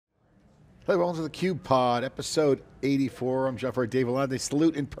Hello, welcome to the CUBE Pod, episode 84. I'm Jeffrey Dave Alonde.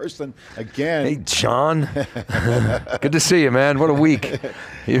 Salute in person again. Hey, John. Good to see you, man. What a week.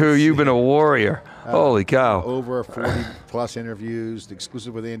 You've been a warrior. Holy cow. Over 40 plus interviews,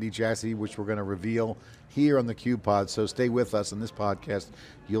 exclusive with Andy Jassy, which we're going to reveal here on the CUBE Pod. So stay with us on this podcast.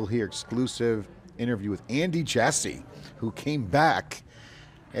 You'll hear exclusive interview with Andy Jassy, who came back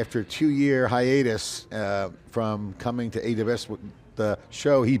after a 2-year hiatus from coming to AWS with the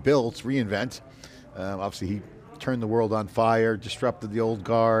show he built, reInvent. Obviously, he turned the world on fire, disrupted the old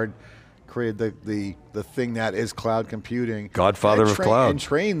guard, created the thing that is cloud computing. Godfather of cloud. And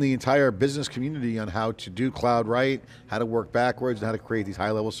trained the entire business community on how to do cloud right, how to work backwards, and how to create these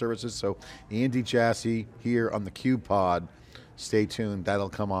high-level services. So Andy Jassy here on the CUBE Pod. Stay tuned. That'll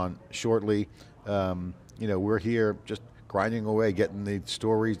come on shortly. We're here just grinding away, getting the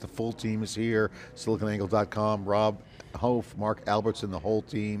stories. The full team is here. SiliconANGLE.com. Rob Hof, Mark Alberts, and the whole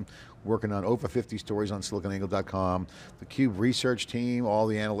team working on over 50 stories on SiliconANGLE.com. The CUBE research team, all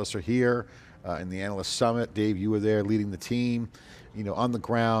the analysts are here in the analyst summit. Dave, you were there leading the team, on the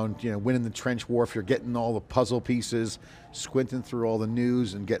ground, winning the trench warfare, getting all the puzzle pieces, squinting through all the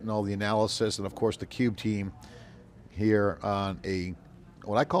news and getting all the analysis. And of course the CUBE team here on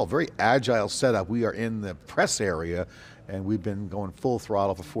what I call very agile setup. We are in the press area and we've been going full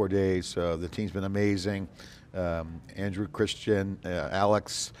throttle for 4 days. The team's been amazing. Andrew, Christian,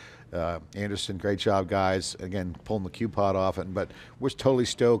 Alex, Anderson, great job, guys. Again, pulling the CUBE Pod off it, but we're totally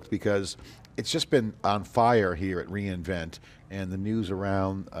stoked because it's just been on fire here at reInvent, and the news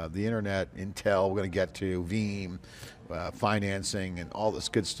around the internet, Intel, we're going to get to, Veeam, financing, and all this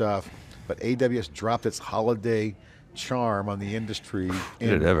good stuff. But AWS dropped its holiday charm on the industry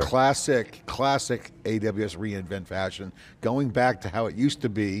in classic AWS reInvent fashion, going back to how it used to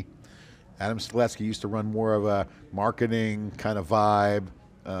be. Adam Seletsky used to run more of a marketing kind of vibe,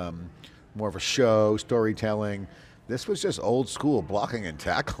 more of a show, storytelling. This was just old school blocking and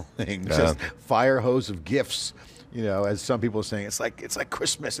tackling, just fire hose of gifts. As some people are saying, it's like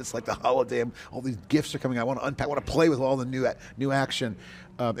Christmas, it's like the holiday, all these gifts are coming out. I want to unpack, I want to play with all the new action.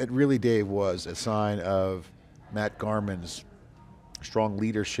 It really, Dave, was a sign of Matt Garman's strong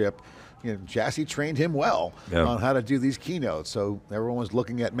leadership. Jassy trained him well on how to do these keynotes. So everyone was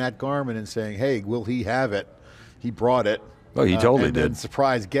looking at Matt Garman and saying, hey, will he have it? He brought it. Oh, he totally and did. Then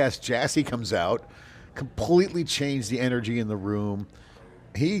surprise guest, Jassy comes out, completely changed the energy in the room.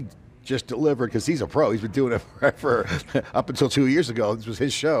 He just delivered because he's a pro. He's been doing it for up until 2 years ago. This was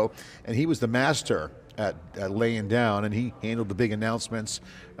his show. And he was the master at laying down, and he handled the big announcements.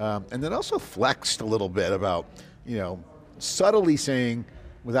 And then also flexed a little bit about, subtly saying,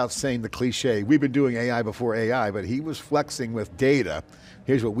 without saying the cliche, we've been doing AI before AI, but he was flexing with data.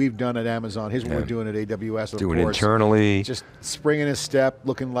 Here's what we've done at Amazon. Here's what we're doing at AWS. Doing internally. Just springing his step,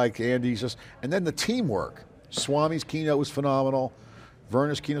 looking like Andy's. And then the teamwork. Swami's keynote was phenomenal.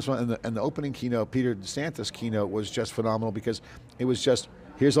 Werner's keynote, and the opening keynote, Peter DeSantis' keynote, was just phenomenal because it was just,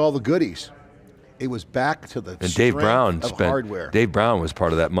 here's all the goodies. It was back to the and Dave Brown of hardware. Dave Brown was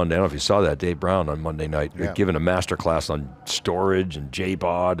part of that Monday. I don't know if you saw that. Dave Brown on Monday night, giving a master class on storage and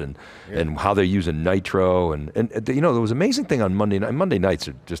JBOD and how they're using Nitro. And there was an amazing thing on Monday night. Monday nights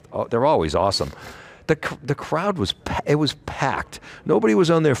are just, they're always awesome. The crowd was packed. Nobody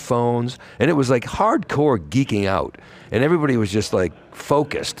was on their phones, and it was like hardcore geeking out. And everybody was just like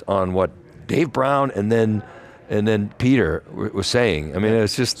focused on what Dave Brown and then Peter was saying. I mean, it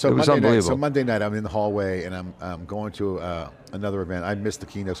was just, it was unbelievable. So Monday night, I'm in the hallway and I'm going to another event. I missed the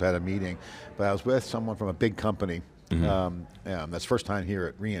keynote, so I had a meeting, but I was with someone from a big company. That's first time here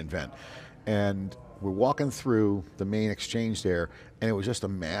at reInvent. And we're walking through the main exchange there, and it was just a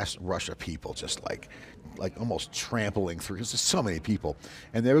mass rush of people, just like almost trampling through, because there's so many people.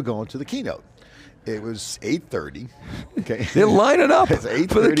 And they were going to the keynote. It was 8:30. Okay. They're lining up for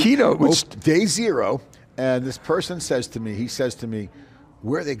the keynote. Day zero. And this person says to me,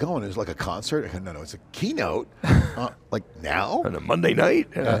 where are they going? It's like a concert? I go, no, it's a keynote. Like now? On a Monday night?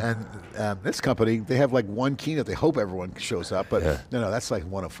 And this company, they have like one keynote. They hope everyone shows up, but no, that's like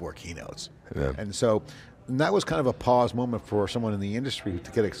one of 4 keynotes. Yeah. And so that was kind of a pause moment for someone in the industry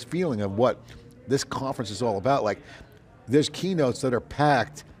to get a feeling of what this conference is all about. Like, there's keynotes that are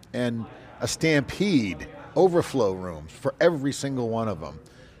packed and a stampede, overflow rooms for every single one of them.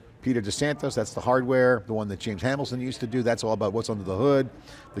 Peter DeSantis, that's the hardware, the one that James Hamilton used to do. That's all about what's under the hood.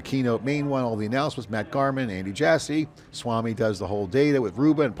 The keynote main one, all the announcements, Matt Garman, Andy Jassy. Swami does the whole data with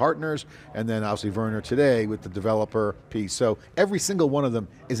Ruba and partners, and then obviously Werner today with the developer piece. So every single one of them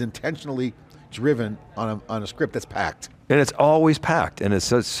is intentionally driven on a script that's packed. And it's always packed, and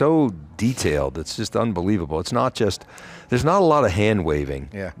it's so detailed, it's just unbelievable. It's not just, there's not a lot of hand waving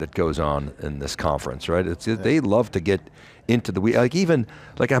that goes on in this conference, right? They love to get into the, like even,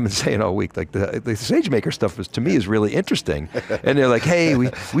 like I've been saying all week, like the SageMaker stuff is, to me, is really interesting. And they're like, hey,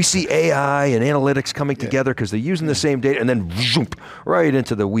 we see AI and analytics coming together because they're using the same data, and then zoom, right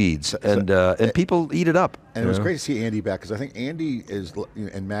into the weeds, and people eat it up. And it was great to see Andy back, because I think Andy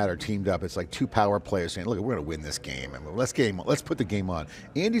and Matt are teamed up. It's like two power players saying, look, we're going to win this game. I mean, let's put the game on.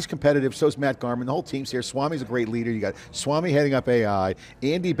 Andy's competitive, so's Matt Garman, the whole team's here. Swami's a great leader. You got Swami heading up AI,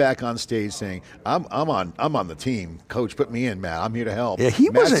 Andy back on stage saying, I'm on the team. Coach, put me in, Matt. I'm here to help. Yeah,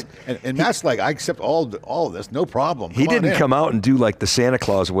 wasn't. And Matt's like, I accept all of this, no problem. He didn't come out and do like the Santa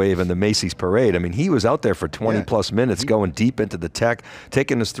Claus wave and the Macy's parade. I mean, he was out there for 20 plus minutes, going deep into the tech,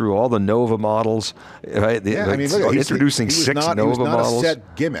 taking us through all the Nova models, right? I mean, look, introducing six Nova models. He was not a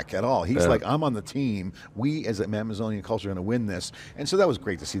set gimmick at all. He's like, I'm on the team. We as an Amazonian culture are going to win this. And so that was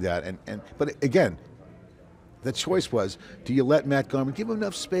great to see that. But again, the choice was, do you let Matt Garman, give him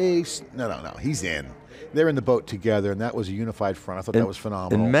enough space? No, he's in. They're in the boat together, and that was a unified front. I thought that was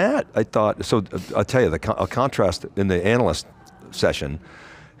phenomenal. And Matt, I thought, so I'll tell you, a contrast in the analyst session,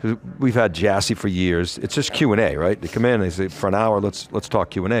 we've had Jassy for years. It's just Q&A, right? They come in and they say, for an hour, let's talk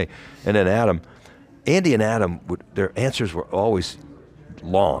Q&A. And then Andy and Adam, their answers were always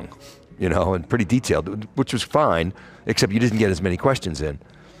long, and pretty detailed, which was fine, except you didn't get as many questions in.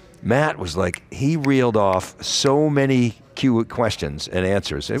 Matt was like, he reeled off so many questions and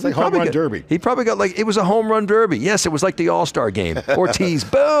answers. It's like home run derby. He probably got it was a home run derby. Yes, it was like the All-Star game. Ortiz,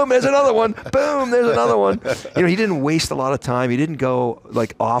 boom, there's another one. Boom, there's another one. He didn't waste a lot of time. He didn't go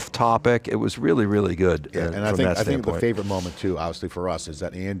off topic. It was really, really good. Yeah, and I think the favorite moment too, obviously for us, is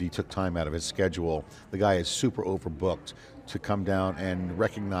that Andy took time out of his schedule. The guy is super overbooked to come down and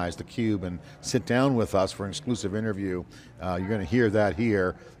recognize theCUBE and sit down with us for an exclusive interview. You're going to hear that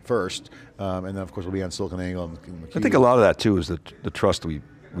here first, and then of course we'll be on SiliconANGLE and theCUBE. I think a lot of that too is the trust we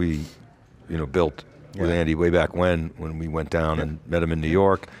built with Andy way back when we went down and met him in New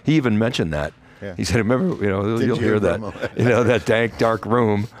York. He even mentioned that. Yeah. He said, remember, you'll hear that, that dank, dark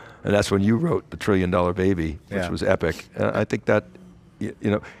room, and that's when you wrote The $1 Trillion Baby, which was epic. I think that,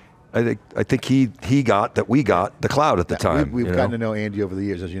 I think he got that we got the cloud at the time. We've gotten to know Andy over the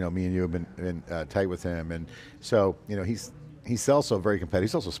years, as you know. Me and you have been tight with him, and so he's also very competitive.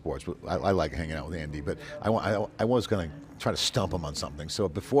 He's also sports. I like hanging out with Andy, but I was going to try to stump him on something. So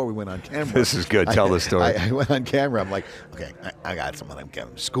before we went on camera, this is good. Tell the story. I went on camera. I'm like, okay, I got someone. I'm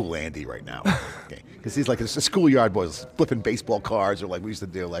going to school Andy right now, okay? Because he's like a schoolyard boys flipping baseball cards, or like we used to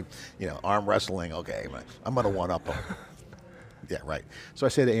do, arm wrestling. Okay, I'm going to one up him. Yeah, right. So I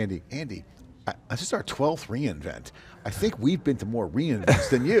say to Andy, this is our 12th reInvent. I think we've been to more reInvents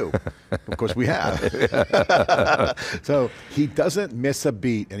than you. Of course we have. So he doesn't miss a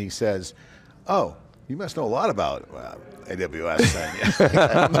beat, and he says, oh, you must know a lot about AWS.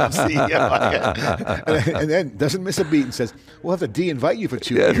 I'm not CEO. And then doesn't miss a beat and says, we'll have to de-invite you for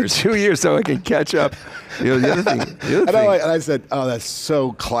 2 years. 2 years so I can catch up. The other thing. And I said, oh, that's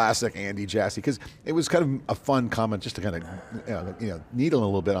so classic Andy Jassy, because it was kind of a fun comment just to kind of needle a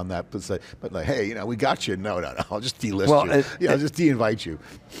little bit on that, but like, hey, we got you. No, I'll just delist you. I'll just de-invite you.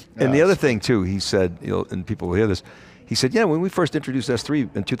 And the other thing too, he said, and people will hear this, he said, when we first introduced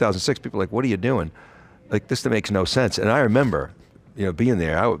S3 in 2006, people were like, what are you doing? Like, this makes no sense. And I remember, being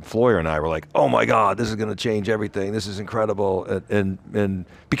there, Floyer and I were like, oh my God, this is going to change everything. This is incredible. And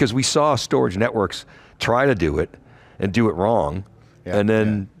because we saw storage networks try to do it and do it wrong. Yeah, and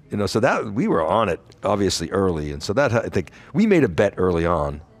then, so that we were on it obviously early. And so that, I think we made a bet early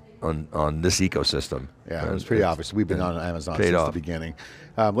on this ecosystem. Yeah, it was pretty obvious. We've been on Amazon since the beginning.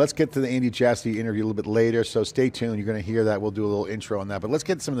 Let's get to the Andy Jassy interview a little bit later, so stay tuned. You're going to hear that. We'll do a little intro on that. But let's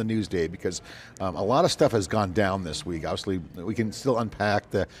get to some of the news, Dave, because a lot of stuff has gone down this week. Obviously, we can still unpack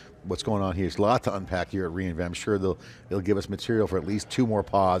what's going on here. There's a lot to unpack here at reInvent. I'm sure they'll give us material for at least 2 more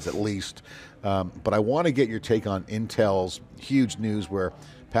pods, at least. But I want to get your take on Intel's huge news where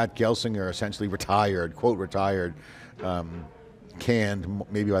Pat Gelsinger essentially retired, quote, retired, canned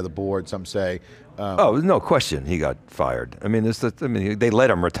maybe by the board, some say. No question he got fired. I mean, they let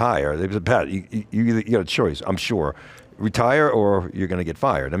him retire. They said, Pat, you got a choice, I'm sure. Retire or you're going to get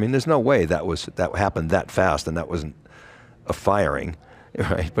fired. I mean, there's no way that happened that fast and that wasn't a firing,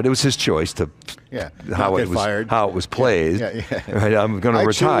 right? But it was his choice to how it was played. Right? I'm going to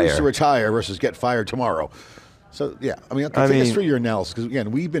retire. I choose to retire versus get fired tomorrow. So take us through your analysis, because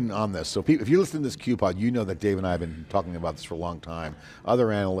again, we've been on this. So if you listen to this CUBE pod, you know that Dave and I have been talking about this for a long time.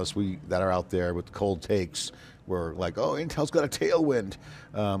 Other analysts that are out there with cold takes, were like, oh, Intel's got a tailwind,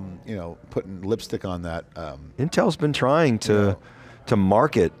 you know, putting lipstick on that. Intel's been trying to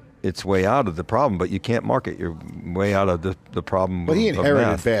market its way out of the problem, but you can't market your way out of the problem. But he inherited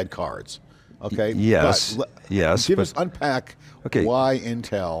math. bad cards. Okay. Yes. But, yes. Give us unpack why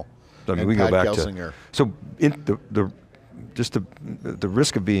Intel. I mean, and we Pat go back Gelsinger. So the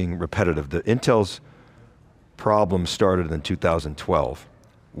risk of being repetitive. The Intel's problem started in 2012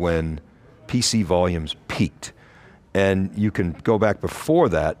 when PC volumes peaked, and you can go back before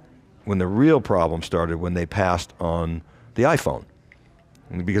that when the real problem started when they passed on the iPhone.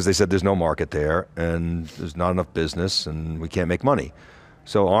 Because they said there's no market there and there's not enough business and we can't make money.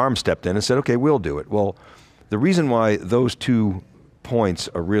 So ARM stepped in and said, okay, we'll do it. Well, the reason why those 2 points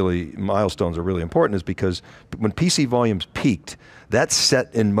are really, milestones are really important is because when PC volumes peaked, that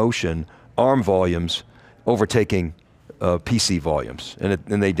set in motion ARM volumes overtaking PC volumes,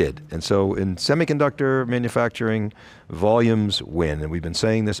 and they did. And so in semiconductor manufacturing, volumes win, and we've been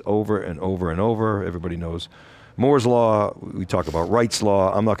saying this over and over and over. Everybody knows Moore's law, we talk about Wright's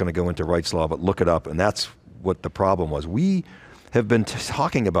law. I'm not going to go into Wright's law, but look it up, and that's what the problem was. We have been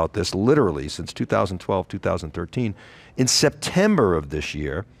talking about this literally since 2012, 2013. In September of this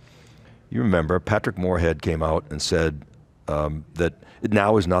year, you remember, Patrick Moorhead came out and said that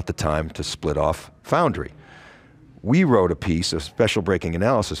now is not the time to split off Foundry. We wrote a piece of special breaking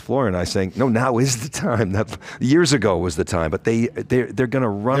analysis, Florian and I, saying, no, now is the time. That years ago was the time, but they're going to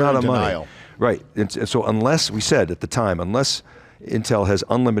run out of money. Right, and so unless, we said at the time, unless Intel has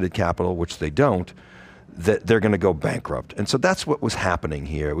unlimited capital, which they don't, that they're going to go bankrupt. And so that's what was happening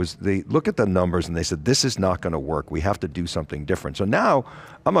here. It was, they look at the numbers and they said, this is not going to work. We have to do something different. So now,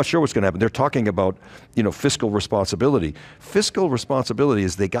 I'm not sure what's going to happen. They're talking about, you know, fiscal responsibility. Fiscal responsibility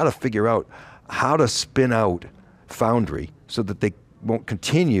is they got to figure out how to spin out Foundry so that they won't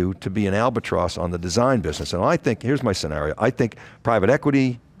continue to be an albatross on the design business. And I think, here's my scenario. I think private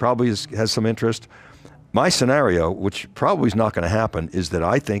equity probably has some interest. My scenario, which probably is not going to happen, is that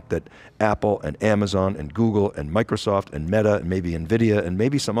I think that Apple and Amazon and Google and Microsoft and Meta and maybe NVIDIA and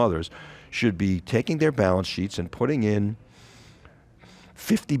maybe some others should be taking their balance sheets and putting in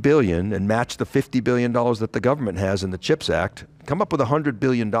 $50 billion and match the $50 billion that the government has in the CHIPS Act, come up with $100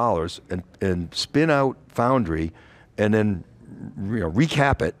 billion and spin out Foundry and then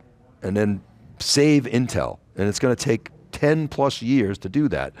recap it and then save Intel. And it's going to take 10 plus years to do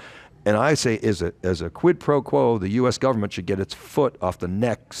that. And I say as a quid pro quo, the US government should get its foot off the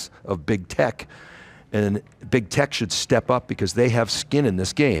necks of big tech, and big tech should step up because they have skin in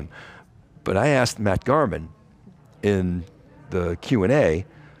this game. But I asked Matt Garman in the Q&A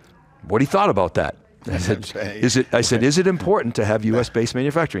what he thought about that. I said, is it important to have US-based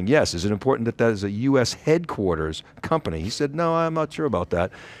manufacturing? Yes. Is it important that that is a US headquarters company? He said, no, I'm not sure about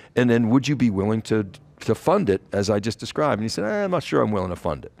that. And then would you be willing to fund it as I just described? And he said, I'm not sure I'm willing to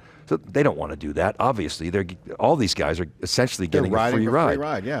fund it. So they don't want to do that. Obviously, all these guys are essentially getting a free ride. Free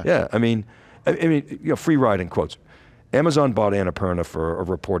ride, yeah. Yeah, I mean, free ride in quotes. Amazon bought Annapurna for a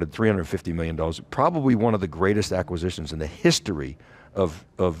reported $350 million, probably one of the greatest acquisitions in the history of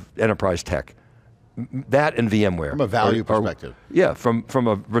enterprise tech. That and VMware. From a value perspective. Yeah, from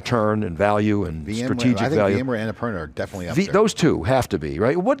a return and value and strategic value. I think VMware and Annapurna are definitely up there. Those two have to be,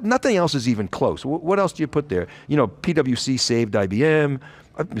 right? Nothing else is even close. What else do you put there? You know, PwC saved IBM.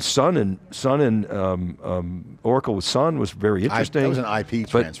 Sun and Oracle with Sun was very interesting. That was an IP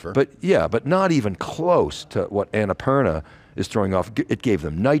transfer. But not even close to what Annapurna is throwing off. It gave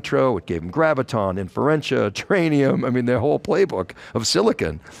them Nitro, it gave them Graviton, Inferentia, Trainium. I mean, their whole playbook of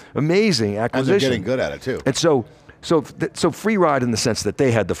silicon. Amazing acquisition. And they're getting good at it too. And so free ride in the sense that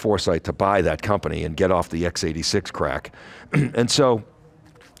they had the foresight to buy that company and get off the x86 crack. And so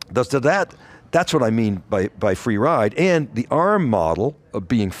that's what I mean by free ride. And the ARM model of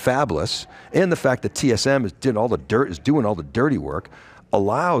being fabless and the fact that TSM is doing all the dirty work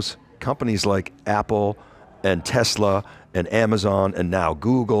allows companies like Apple and Tesla and Amazon and now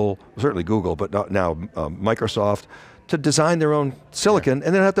Google, certainly Google, but not now Microsoft, to design their own silicon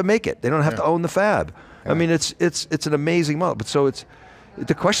and they don't have to make it. They don't have to own the fab. I mean, it's an amazing model. But so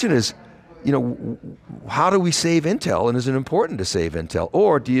the question is, you know, how do we save Intel, and is it important to save Intel?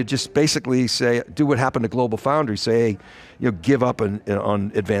 Or do you just basically say, do what happened to Global Foundry, say, give up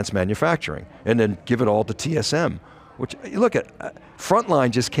on advanced manufacturing, and then give it all to TSM? Which, you look at,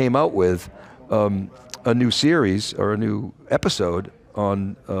 Frontline just came out with a new series, or a new episode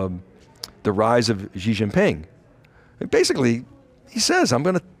on the rise of Xi Jinping. And basically, he says, I'm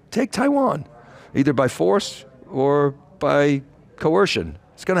going to take Taiwan, either by force or by coercion.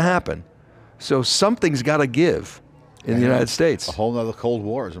 It's going to happen. So something's got to give. in the United States. A whole nother Cold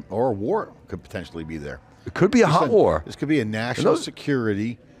War, or a war could potentially be there. It could be a hot war. This could be a national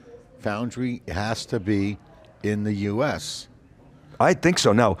security foundry. It has to be in the U.S. I think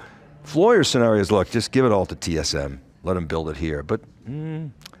so. Now, Floyer's scenario is, look, just give it all to TSM. Let them build it here. But,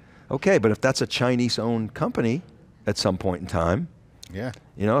 okay, but if that's a Chinese-owned company at some point in time, yeah,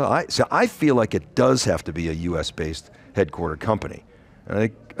 you know, so I feel like it does have to be a U.S.-based headquartered company. And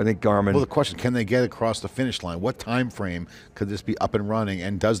I think Garmin. Well, the question: can they get across the finish line? What time frame could this be up and running?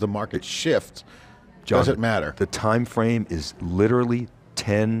 And does the market shift? John, does it matter? The time frame is literally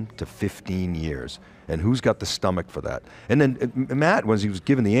 10 to 15 years, and who's got the stomach for that? And then Matt, when he was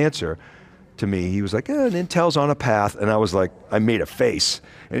giving the answer to me, he was like, Intel's on a path, and I was like, I made a face,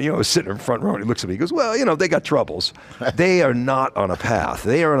 and I was sitting in front row, and he looks at me, he goes, well, they got troubles. They are not on a path.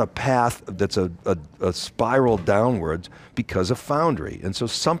 They are on a path that's a spiral downwards because of foundry, and so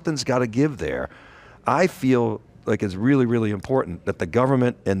something's got to give there. I feel like it's really, really important that the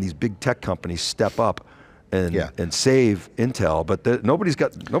government and these big tech companies step up and save Intel, but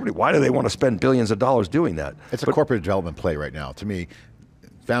why do they want to spend billions of dollars doing that? It's a corporate development play right now. To me,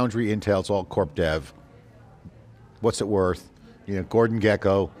 Foundry, Intel, it's all corp dev. What's it worth? Gordon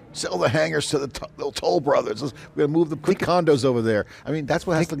Gekko, sell the hangars to the Toll Brothers. We're going to move the quick condos over there. I mean, that's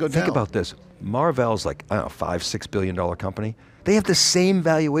what has to go down. Think about this. Marvell's like, I don't know, $5-6 billion company. They have the same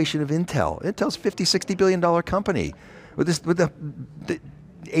valuation of Intel. Intel's $50-60 billion company with the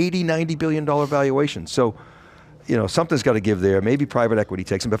 $80-90 billion valuation. So, something's got to give there. Maybe private equity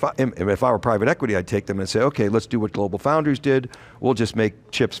takes them. If I were private equity, I'd take them and say, okay, let's do what Global Foundries did. We'll just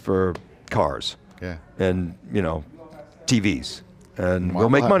make chips for cars. Yeah. And, TVs. And we'll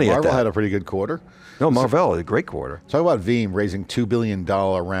make money at that. Marvell had a pretty good quarter. No, Marvell had a great quarter. Talk about Veeam raising $2 billion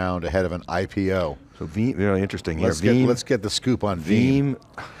round ahead of an IPO. So Veeam, really interesting here. Let's get the scoop on Veeam.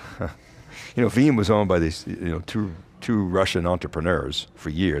 Veeam was owned by these, two Russian entrepreneurs for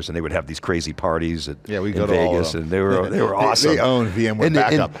years, and they would have these crazy parties in Vegas, and they were awesome. They owned VMware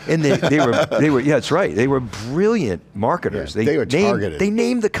Backup, and they were yeah, that's right. They were brilliant marketers. Yeah, they were targeted. They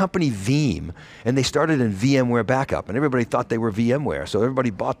named the company Veeam, and they started in VMware Backup, and everybody thought they were VMware, so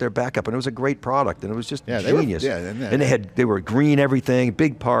everybody bought their backup, and it was a great product, and it was just genius. And they were green everything,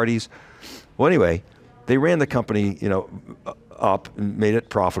 big parties. Well, anyway, they ran the company, up and made it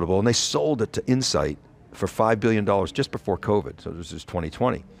profitable, and they sold it to Insight for $5 billion just before COVID, so this is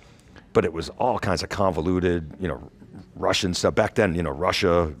 2020. But it was all kinds of convoluted, Russian stuff. Back then,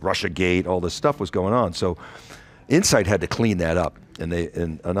 Russiagate, all this stuff was going on. So Insight had to clean that up. And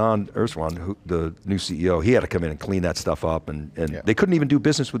Anand Urswan, the new CEO, he had to come in and clean that stuff up. And they couldn't even do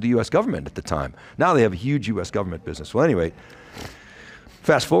business with the US government at the time. Now they have a huge US government business. Well, anyway,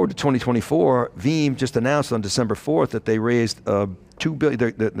 fast forward to 2024, Veeam just announced on December 4th that they raised $2 billion,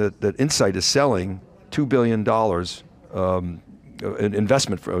 that Insight is selling $2 billion an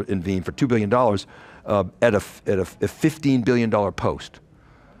investment in Veeam for $2 billion at a $15 billion post.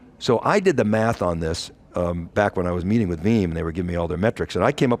 So I did the math on this back when I was meeting with Veeam, and they were giving me all their metrics, and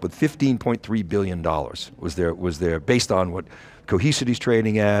I came up with $15.3 billion was there based on what Cohesity's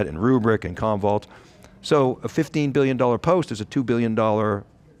trading at, and Rubrik and Commvault. So a $15 billion post is a $2 billion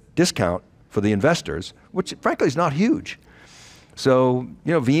discount for the investors, which frankly is not huge. So,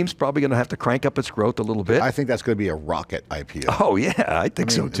 Veeam's probably going to have to crank up its growth a little bit. I think that's going to be a rocket IPO. Oh yeah, I think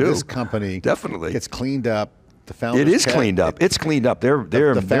so too. This company definitely gets cleaned up. The founders it is cleaned up. It's cleaned up.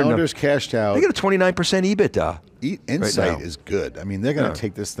 The founders cashed out. They got a 29% EBITDA. Insight is good. I mean, they're going to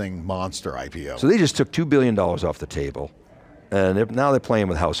take this thing monster IPO. So they just took $2 billion off the table, and now they're playing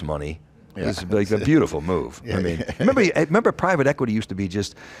with house money. Yeah. It's like a beautiful move. I mean, remember private equity used to be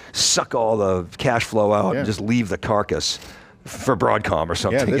just suck all the cash flow out and just leave the carcass for Broadcom or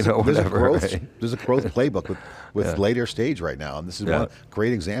something, there's whatever. There's a growth playbook with later stage right now, and this is one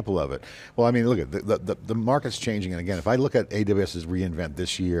great example of it. Well, I mean, look at the market's changing, and again, if I look at AWS's reInvent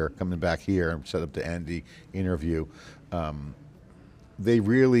this year, coming back here and set up the Andy interview, they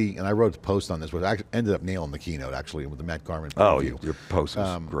really, and I wrote a post on this, which I ended up nailing the keynote actually with the Matt Garman interview. Your post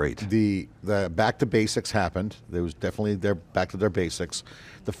was great. The back to basics happened. There was definitely back to their basics.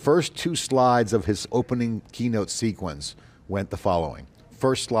 The first two slides of his opening keynote sequence went the following.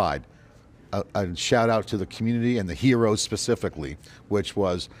 First slide, a shout out to the community and the heroes specifically, which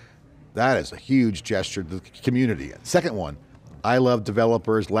was, that is a huge gesture to the community. Second one, I love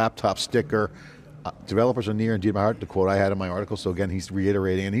developers, laptop sticker, developers are near and dear to my heart, the quote I had in my article, so again, he's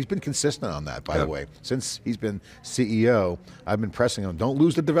reiterating, and he's been consistent on that, by the way. Since he's been CEO, I've been pressing him, don't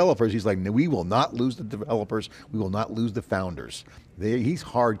lose the developers. He's like, no, we will not lose the developers, we will not lose the founders. He's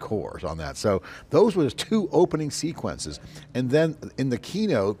hardcore on that. So those were his two opening sequences. And then in the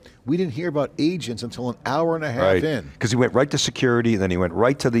keynote, we didn't hear about agents until an hour and a half in. Because he went right to security, then he went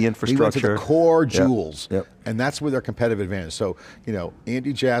right to the infrastructure. He went to the core jewels. And that's where their competitive advantage. So,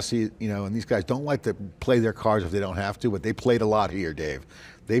 Andy Jassy, and these guys don't like to play their cards if they don't have to, but they played a lot here, Dave.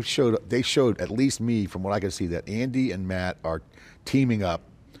 They showed, at least me, from what I could see, that Andy and Matt are teaming up.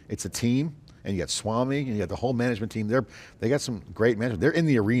 It's a team. And you got Swami, and you got the whole management team. They got some great management. They're in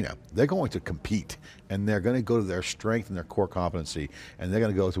the arena. They're going to compete, and they're going to go to their strength and their core competency, and they're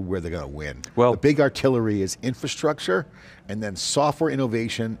going to go to where they're going to win. Well, the big artillery is infrastructure, and then software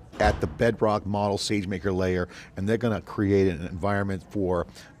innovation at the Bedrock model SageMaker layer, and they're going to create an environment for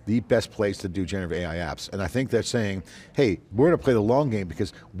the best place to do generative AI apps. And I think they're saying, hey, we're going to play the long game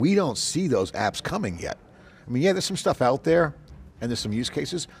because we don't see those apps coming yet. I mean, yeah, there's some stuff out there, and there's some use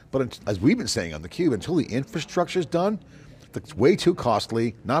cases, but as we've been saying on theCUBE, until the infrastructure's done, it's way too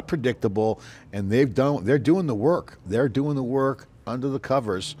costly, not predictable, and they're doing the work. They're doing the work under the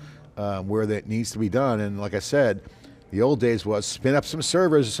covers where that needs to be done. And like I said, the old days was spin up some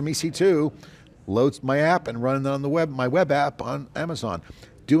servers, some EC2, load my app and run it on the web, my web app on Amazon.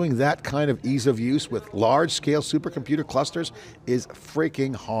 Doing that kind of ease of use with large scale supercomputer clusters is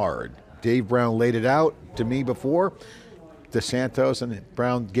freaking hard. Dave Brown laid it out to me before. DeSantos and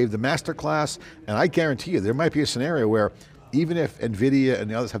Brown gave the master class, and I guarantee you there might be a scenario where even if NVIDIA and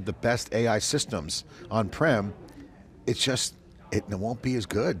the others have the best AI systems on-prem, it won't be as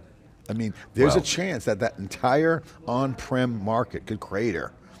good. I mean, there's a chance that that entire on-prem market could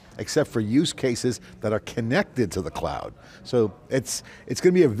crater, except for use cases that are connected to the cloud. So it's going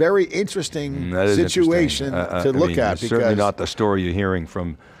to be a very interesting situation to look at. Because certainly not the story you're hearing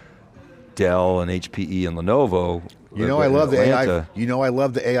from Dell and HPE and Lenovo. I love the AI. I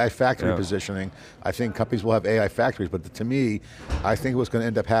love the AI factory positioning. I think companies will have AI factories, but to me, I think what's going to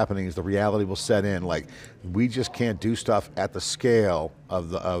end up happening is the reality will set in. Like, we just can't do stuff at the scale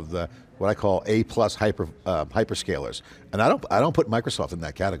of the what I call A+ hyperscalers, and I don't put Microsoft in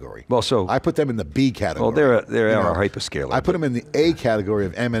that category. Well, so I put them in the B category. Well, they're our hyperscaler. I put them in the A category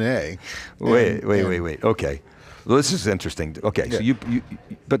of M&A. Wait. Okay, well, this is interesting. Okay, so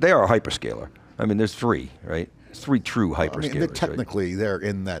but they are a hyperscaler. I mean, there's three, right? Three true hyperscalers. Technically, they're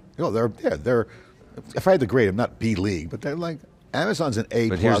in that. They're. If I had to grade them, not B league, but they're like Amazon's an A+.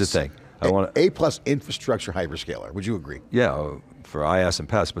 But here's the thing: A+ infrastructure hyperscaler. Would you agree? Yeah, for IaaS and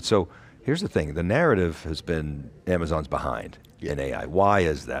PaaS. But so here's the thing: the narrative has been Amazon's behind in AI. Why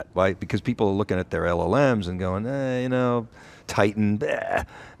is that? Why? Because people are looking at their LLMs and going, Titan, bleh.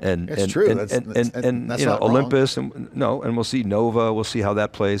 And it's true. That's not Olympus, and we'll see Nova. We'll see how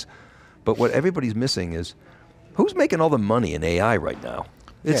that plays. But what everybody's missing is, who's making all the money in AI right now?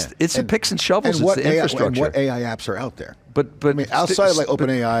 It's the picks and shovels. It's the infrastructure. And what AI apps are out there? But I mean, outside of like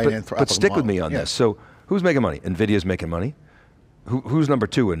OpenAI and Anthropic. But stick with me on this. So who's making money? NVIDIA's making money. Who's number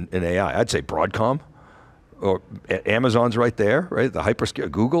two in AI? I'd say Broadcom, or Amazon's right there, right? The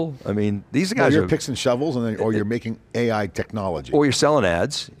hyperscale, Google. I mean, these guys are picks and shovels, or you're making AI technology, or you're selling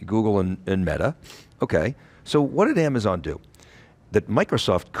ads. Google and Meta. Okay. So what did Amazon do that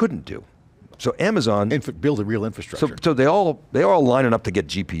Microsoft couldn't do? So Amazon build a real infrastructure. So they all lining up to get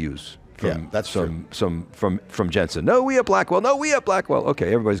GPUs from Jensen. No, we have Blackwell. No, we have Blackwell.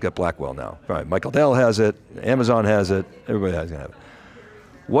 Okay, everybody's got Blackwell now. All right, Michael Dell has it. Amazon has it. Everybody has it.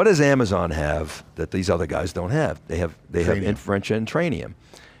 What does Amazon have that these other guys don't have? They have Inferentia and Trainium,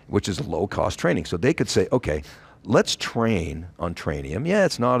 which is low-cost training. So they could say, okay, let's train on Trainium. Yeah,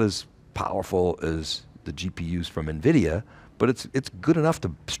 it's not as powerful as the GPUs from NVIDIA, but it's good enough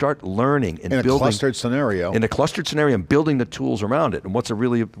to start learning and building. In a clustered scenario. In a clustered scenario and building the tools around it. And what's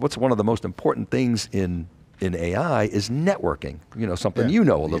one of the most important things in AI is networking, something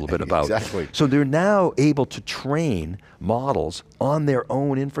a little bit about. Exactly. So they're now able to train models on their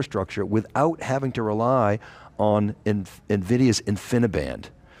own infrastructure without having to rely on NVIDIA's InfiniBand.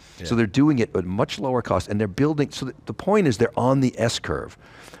 Yeah. So they're doing it at much lower cost, and they're building, so the point is they're on the S-curve.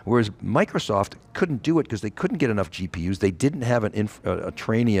 Whereas Microsoft couldn't do it because they couldn't get enough GPUs. They didn't have a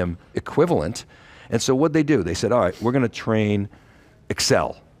Trainium equivalent. And so what'd they do? They said, all right, we're going to train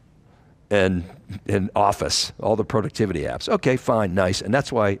Excel and Office, all the productivity apps. Okay, fine, nice. And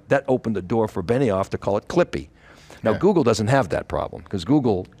that's why that opened the door for Benioff to call it Clippy. Now Google doesn't have that problem because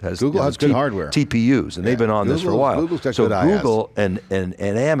Google has good hardware. TPUs, and they've been on this for a while. Google's got so good Google and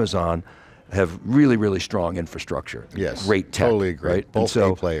Amazon have really, really strong infrastructure. Yes, great tech. totally agree. Right? Both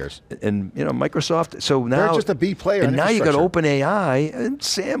A players. And Microsoft. So now they're just a B player. And now you got OpenAI, and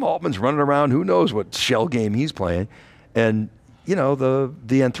Sam Altman's running around. Who knows what shell game he's playing? And the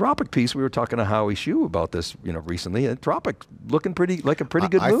Anthropic piece. We were talking to Howie Hsu about this recently. Anthropic looking like a pretty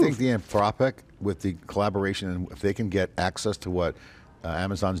good move. I think the Anthropic with the collaboration, and if they can get access to what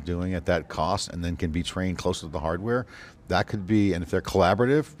Amazon's doing at that cost, and then can be trained closer to the hardware, that could be, and if they're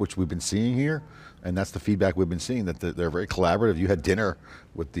collaborative, which we've been seeing here, and that's the feedback we've been seeing, that they're very collaborative. You had dinner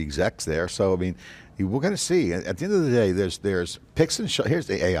with the execs there, so I mean, we're going to see. At the end of the day, there's picks and shovels. Here's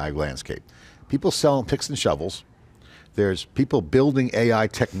the AI landscape. People selling picks and shovels. There's people building AI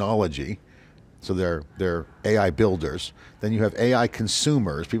technology, so they're AI builders. Then you have AI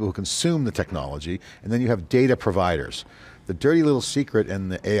consumers, people who consume the technology, and then you have data providers. The dirty little secret in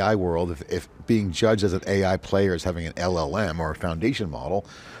the AI world, if being judged as an AI player is having an LLM or a foundation model,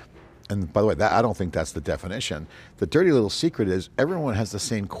 and by the way, I don't think that's the definition. The dirty little secret is everyone has the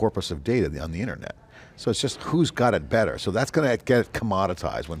same corpus of data on the internet. So it's just who's got it better. So that's going to get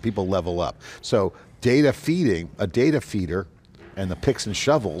commoditized when people level up. So data feeding, a data feeder, and the picks and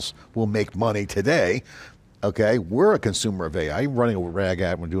shovels will make money today. Okay, we're a consumer of AI. I'm running a rag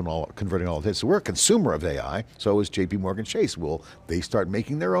ad, we're converting all of this. So we're a consumer of AI. So is JP Morgan Chase. Will they start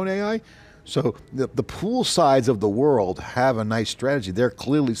making their own AI? So the pool sides of the world have a nice strategy. They're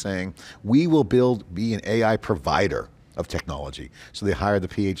clearly saying, we will be an AI provider of technology. So they hire the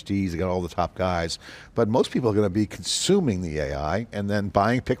PhDs, they got all the top guys. But most people are going to be consuming the AI and then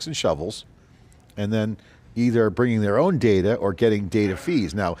buying picks and shovels, and then either bringing their own data or getting data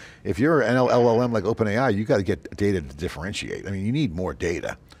fees. Now, if you're an LLM like OpenAI, you got to get data to differentiate. I mean, you need more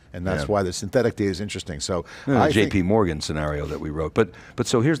data, and that's why the synthetic data is interesting. So, the JP Morgan scenario that we wrote. But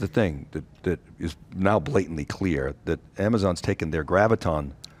so here's the thing that is now blatantly clear, that Amazon's taken their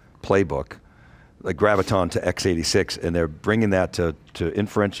Graviton playbook, like Graviton to x86, and they're bringing that to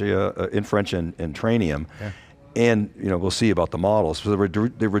Inferentia and Trainium. Yeah. And we'll see about the models. So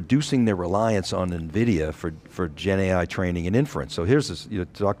they're reducing their reliance on NVIDIA for Gen AI training and inference. So here's this,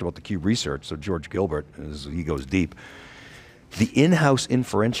 talked about theCUBE research, so George Gilbert, he goes deep. The in-house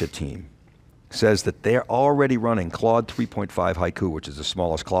Inferentia team says that they're already running Claude 3.5 Haiku, which is the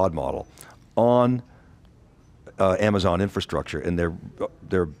smallest Claude model, on Amazon infrastructure, and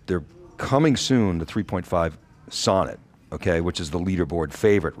they're coming soon to 3.5 Sonnet, okay, which is the leaderboard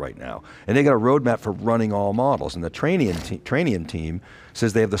favorite right now. And they got a roadmap for running all models. And the Trainium team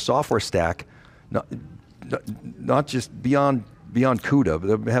says they have the software stack, not just beyond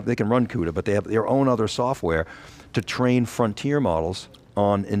CUDA, they can run CUDA, but they have their own other software to train frontier models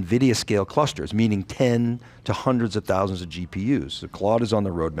on NVIDIA scale clusters, meaning 10 to hundreds of thousands of GPUs. So Claude is on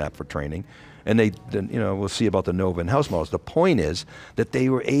the roadmap for training. And we'll see about the Nova and house models. The point is that they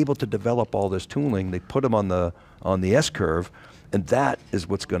were able to develop all this tooling. They put them on the S curve, and that is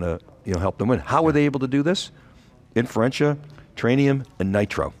what's going to help them win. How were they able to do this? Inferentia, Trainium, and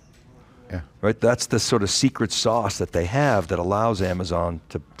Nitro. Yeah. Right. That's the sort of secret sauce that they have that allows Amazon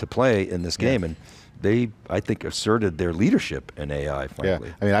to play in this game. And they, I think, asserted their leadership in AI, frankly.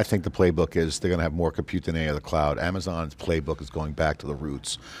 Yeah, I mean, I think the playbook is they're going to have more compute than any other cloud. Amazon's playbook is going back to the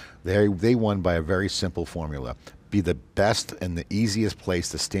roots. They won by a very simple formula. Be the best and the easiest place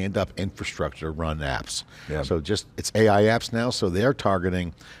to stand up infrastructure, run apps. Yeah. So it's AI apps now, so they're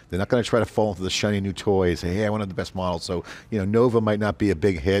targeting, they're not going to try to fall into the shiny new toys, say, hey, I want the best model. So, Nova might not be a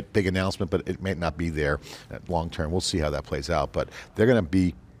big hit, big announcement, but it might not be there long term. We'll see how that plays out. But they're going to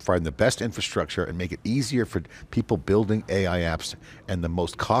be providing the best infrastructure and make it easier for people building AI apps, and the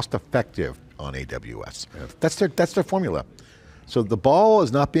most cost effective on AWS. Yeah. That's their formula. So the ball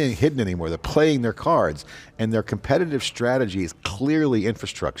is not being hidden anymore. They're playing their cards, and their competitive strategy is clearly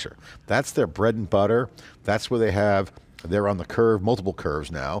infrastructure. That's their bread and butter. That's where they're on the curve, multiple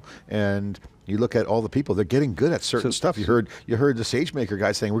curves now, and you look at all the people, they're getting good at certain stuff. You heard the SageMaker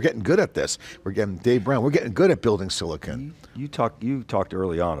guy saying, we're getting good at this. We're getting Dave Brown, we're getting good at building silicon. You talked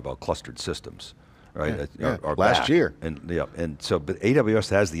early on about clustered systems, right? Yeah, last year. And so, but AWS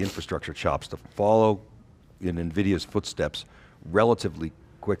has the infrastructure chops to follow in NVIDIA's footsteps relatively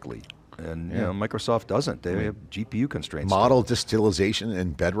quickly. And Microsoft doesn't. They have GPU constraints. Model distillation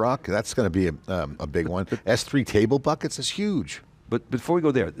in Bedrock, that's going to be a big one. S3 table buckets is huge. But before we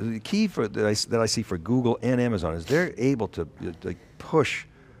go there, the key that I see for Google and Amazon is they're able to push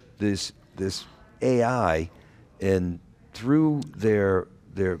this AI and throughout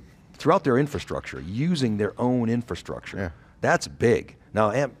their infrastructure, using their own infrastructure. Yeah. That's big.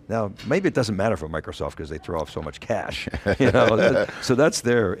 Now maybe it doesn't matter for Microsoft because they throw off so much cash. So that's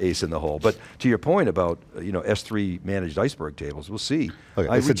their ace in the hole. But to your point about S3 managed iceberg tables, we'll see. Okay,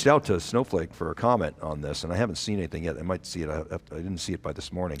 I reached out to Snowflake for a comment on this, and I haven't seen anything yet. I might see it. I didn't see it by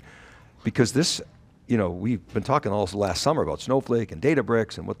this morning, because this. We've been talking all last summer about Snowflake and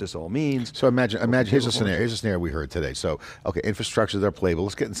Databricks and what this all means. So imagine here's a scenario. Here's a scenario we heard today. So, okay, infrastructure is their playbook.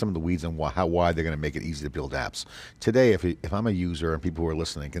 Let's get in some of the weeds on why they're going to make it easy to build apps. Today, if I'm a user and people who are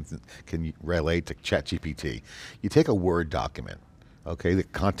listening can relate to ChatGPT, you take a Word document. Okay, the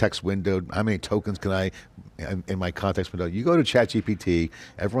context window, how many tokens can I, in my context window, you go to ChatGPT,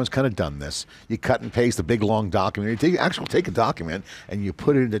 everyone's kind of done this, you cut and paste a big long document, you take a document and you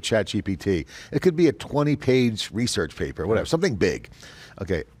put it into ChatGPT. It could be a 20-page research paper, whatever, something big,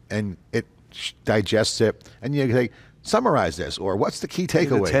 okay, and it digests it, and you say, summarize this, or what's the key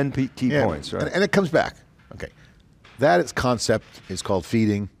takeaway? The 10 key points, right? And it comes back, okay. That concept is called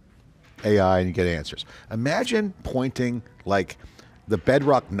feeding AI, and you get answers. Imagine pointing like the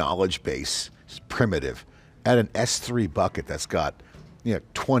Bedrock knowledge base is primitive at an S3 bucket that's got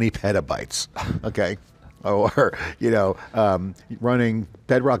 20 petabytes, okay? Or running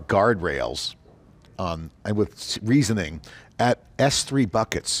Bedrock guardrails and with reasoning at S3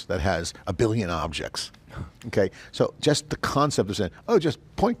 buckets that has 1 billion objects, okay? So just the concept of saying, oh, just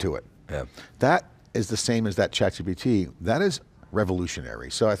point to it. Yeah. That is the same as that ChatGPT. That is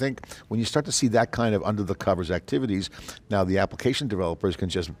revolutionary. So I think when you start to see that kind of under the covers activities, now the application developers can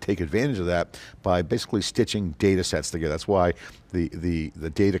just take advantage of that by basically stitching data sets together. That's why the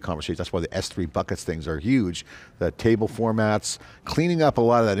data conversations, that's why the S3 buckets things are huge. The table formats, cleaning up a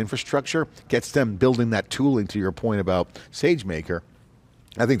lot of that infrastructure gets them building that tooling, to your point about SageMaker.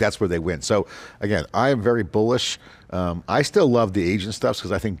 I think that's where they win. So again, I am very bullish. I still love the agent stuff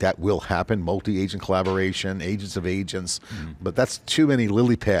because I think that will happen, multi-agent collaboration, agents of agents, but that's too many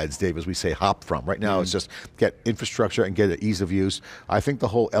lily pads, Dave, as we say, hop from. Right now it's just get infrastructure and get it ease of use. I think the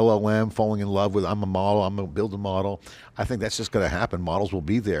whole LLM falling in love with I'm a model, I'm going to build a model, I think that's just going to happen. Models will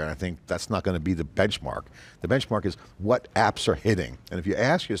be there, and I think that's not going to be the benchmark. The benchmark is what apps are hitting. And if you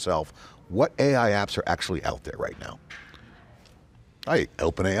ask yourself, what AI apps are actually out there right now?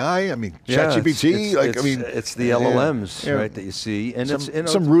 OpenAI, ChatGPT, it's the LLMs, right, that you see, and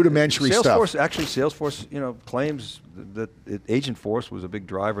some rudimentary Salesforce, stuff. Actually, Salesforce, claims that Agentforce was a big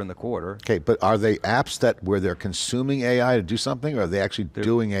driver in the quarter. Okay, but are they apps where they're consuming AI to do something, or are they actually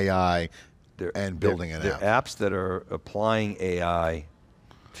doing AI and building an app? They're apps that are applying AI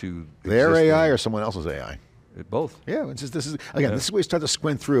to their AI or someone else's AI. Both. Yeah, this is where you start to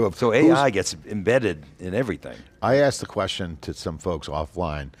squint through. So AI gets embedded in everything. I asked the question to some folks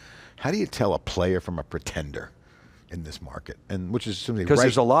offline, how do you tell a player from a pretender in this market? And which is something because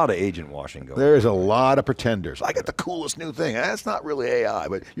there's a lot of agent washing going on. There's a lot of pretenders. I got the coolest new thing. That's not really AI,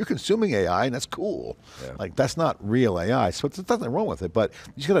 but you're consuming AI and that's cool. Yeah. Like that's not real AI, so there's nothing wrong with it, but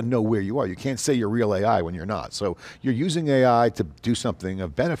you just got to know where you are. You can't say you're real AI when you're not. So you're using AI to do something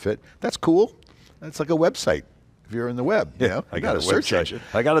of benefit. That's cool. It's like a website. If you're in the web, I got a search engine.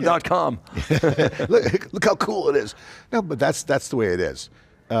 I got a .com. look how cool it is. No, but that's the way it is.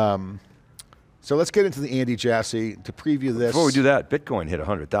 So let's get into the Andy Jassy to preview this. Before we do that, Bitcoin hit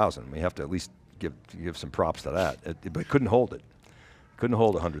 100,000. We have to at least give some props to that. But couldn't hold it. Couldn't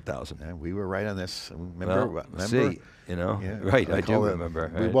hold 100,000. And we were right on this. Remember? See, right? I do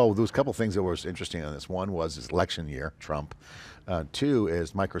remember. Right. Well, there was a couple things that was interesting on this. One was his election year, Trump. Two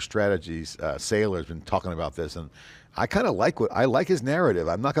is MicroStrategy's Saylor's been talking about this, and I kind of like his narrative.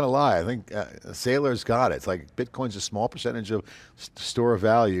 I'm not going to lie. I think Saylor's got it. It's like Bitcoin's a small percentage of store of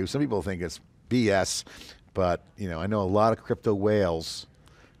value. Some people think it's BS, but I know a lot of crypto whales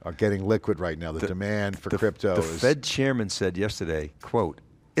are getting liquid right now. The demand for crypto is... The Fed chairman said yesterday, quote,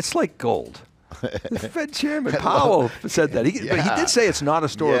 "It's like gold." The Fed chairman Powell said that. But he did say it's not a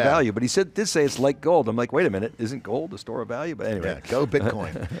store of value, but he did say it's like gold. I'm like, wait a minute, isn't gold a store of value? But anyway. Go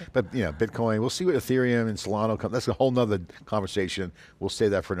Bitcoin. But Bitcoin, we'll see what Ethereum and Solana come. That's a whole nother conversation. We'll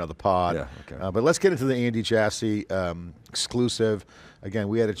save that for another pod. Yeah, okay. But let's get into the Andy Jassy exclusive. Again,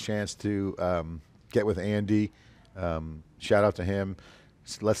 we had a chance to get with Andy. Shout out to him.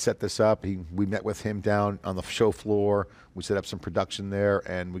 Let's set this up. We met with him down on the show floor. We set up some production there,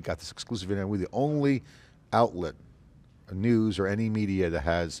 and we got this exclusive interview. We're the only outlet, news or any media that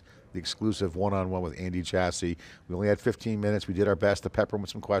has the exclusive one-on-one with Andy Jassy. We only had 15 minutes. We did our best to pepper him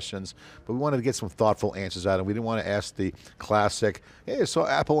with some questions, but we wanted to get some thoughtful answers out of him. We didn't want to ask the classic, hey, I saw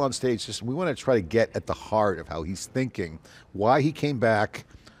Apple on stage. We want to try to get at the heart of how he's thinking, why he came back,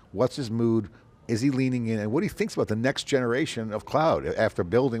 what's his mood, is he leaning in, and what he thinks about the next generation of cloud. After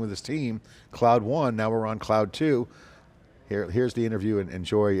building with his team, Cloud 1, now we're on Cloud 2. Here's the interview, and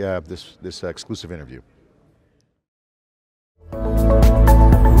enjoy this exclusive interview.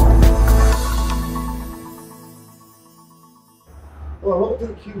 Well, welcome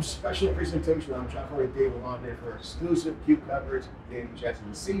to theCUBE's special presentation. I'm John Corey, Dave Alonde for exclusive CUBE coverage. Andy Jassy,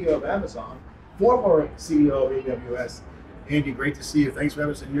 the CEO of Amazon, former CEO of AWS. Andy, great to see you. Thanks for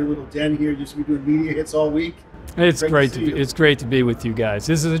having us in your little den here. You used to be doing media hits all week. It's great to be with you guys.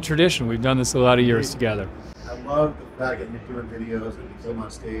 This is a tradition. We've done this a lot of years together. I love the fact that you're doing videos and you come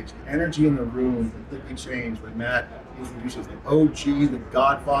on stage. The energy in the room completely changed when Matt introduces the OG, the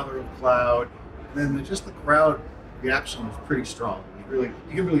godfather of cloud, and then just the crowd reaction was pretty strong. You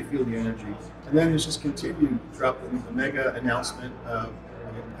can really feel the energy. And then it's just continued throughout the mega announcement of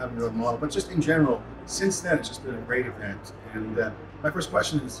having your own model. But just in general, since then, it's just been a great event. And my first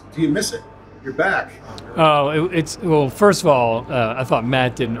question is, do you miss it? You're back. Oh, well, first of all, I thought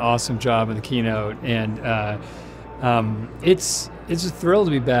Matt did an awesome job in the keynote. And it's a thrill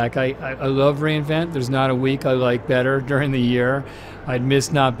to be back. I love reInvent. There's not a week I like better during the year. I'd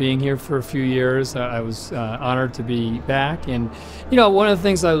missed not being here for a few years. I was honored to be back. And one of the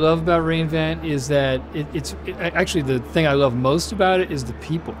things I love about reInvent is that actually the thing I love most about it is the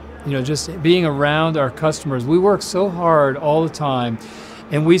people. Just being around our customers. We work so hard all the time,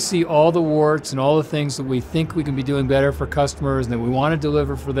 and we see all the warts and all the things that we think we can be doing better for customers and that we want to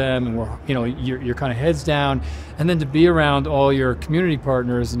deliver for them, and you're kind of heads down, and then to be around all your community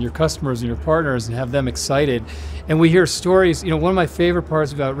partners and your customers and your partners and have them excited. And we hear stories. One of my favorite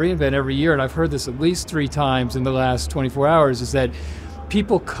parts about reInvent every year, and I've heard this at least 3 times in the last 24 hours, is that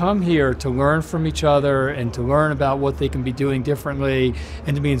people come here to learn from each other and to learn about what they can be doing differently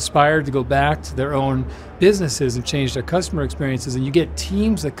and to be inspired to go back to their own businesses and change their customer experiences. And you get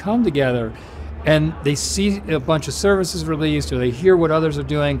teams that come together and they see a bunch of services released or they hear what others are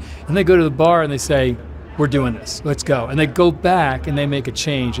doing and they go to the bar and they say, we're doing this, let's go. And they go back and they make a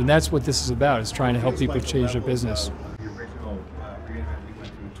change. And that's what this is about, is trying to help people change their business. The original reInvent, we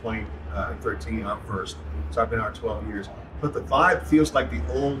went through 2013 up first, so I've been out 12 years. But the vibe feels like the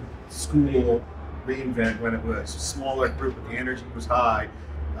old school reInvent when it was a smaller group, but the energy was high.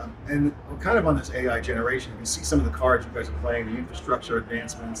 And we're kind of on this AI generation. You can see some of the cards you guys are playing, the infrastructure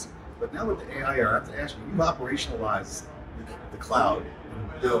advancements. But now with the AI era, I have to ask you, you've operationalized the cloud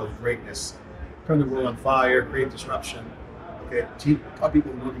and build greatness, turn the world on fire, create disruption. Okay, taught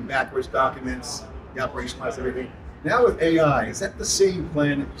people moving backwards documents, you operationalize everything. Now with AI, is that the same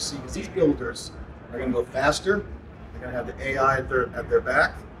plan that you see? Because these builders are going to go faster. Going to have the AI at their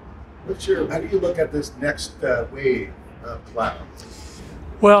back. How do you look at this next wave of cloud?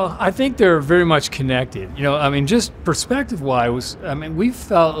 Well, I think they're very much connected. Just perspective-wise, we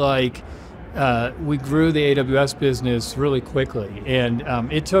felt like we grew the AWS business really quickly, and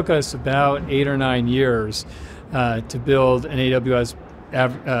it took us about 8 or 9 years to build an AWS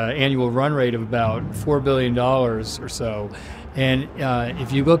annual run rate of about $4 billion or so. And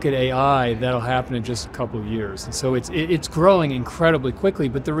if you look at AI, that'll happen in just a couple of years. And so it's growing incredibly quickly.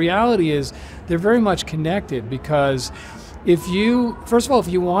 But the reality is they're very much connected, because first of all, if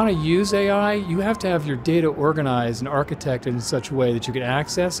you want to use AI, you have to have your data organized and architected in such a way that you can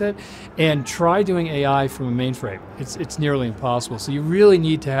access it. And try doing AI from a mainframe. It's nearly impossible. So you really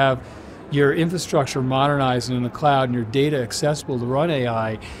need to have your infrastructure modernized in the cloud and your data accessible to run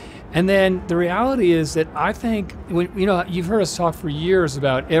AI. And then the reality is that I think, you've heard us talk for years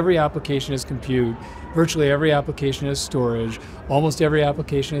about every application is compute, virtually every application is storage, almost every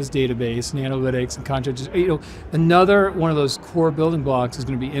application is database and analytics and content. Another one of those core building blocks is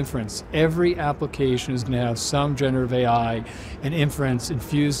going to be inference. Every application is going to have some generative AI and inference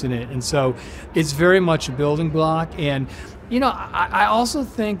infused in it. And so it's very much a building block. And I also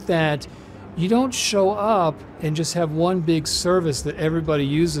think that you don't show up and just have one big service that everybody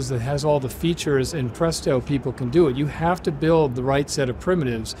uses that has all the features and presto, people can do it. You have to build the right set of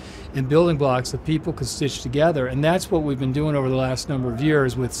primitives and building blocks that people can stitch together. And that's what we've been doing over the last number of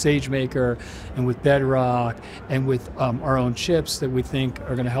years with SageMaker and with Bedrock and with our own chips that we think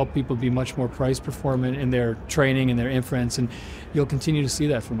are going to help people be much more price performant in their training and their inference. And you'll continue to see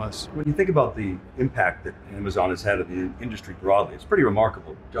that from us. When you think about the impact that Amazon has had on the industry broadly, it's pretty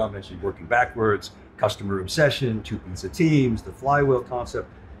remarkable. John mentioned working backwards, customer obsession, 2 pizza teams, the flywheel concept,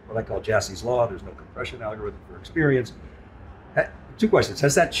 what I call Jassy's law. There's no compression algorithm for experience. 2 questions.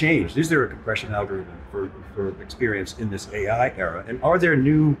 Has that changed? Is there a compression algorithm for experience in this AI era? And are there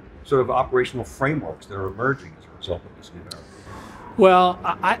new sort of operational frameworks that are emerging as a result of this new era? Well,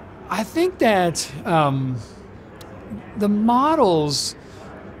 I think that the models,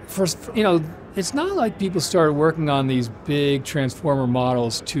 it's not like people started working on these big transformer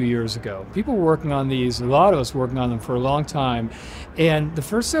models 2 years ago. People were working on these, a lot of us working on them for a long time, and the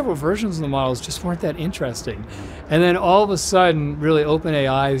first several versions of the models just weren't that interesting. And then all of a sudden, really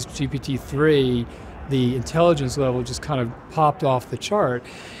OpenAI's GPT-3, the intelligence level just kind of popped off the chart.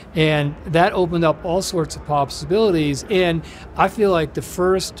 And that opened up all sorts of possibilities. And I feel like the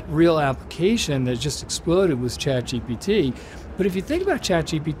first real application that just exploded was ChatGPT. But if you think about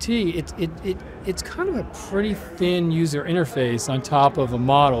ChatGPT, it's kind of a pretty thin user interface on top of a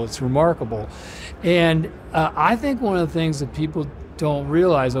model. It's remarkable. And I think one of the things that people don't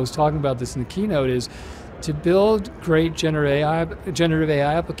realize, I was talking about this in the keynote, is to build great generative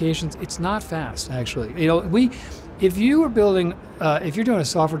AI applications, it's not fast, actually. You know, if you are building, if you're doing a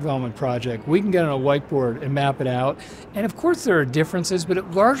software development project, we can get on a whiteboard and map it out. And of course there are differences, but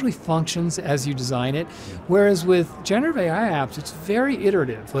it largely functions as you design it. Whereas with generative AI apps, it's very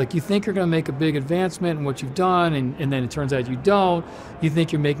iterative. Like you think you're going to make a big advancement in what you've done, and then it turns out you don't. You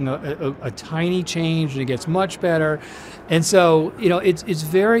think you're making a tiny change and it gets much better. And so, you know, it's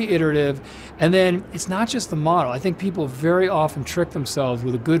very iterative. And then it's not just the model. I think people very often trick themselves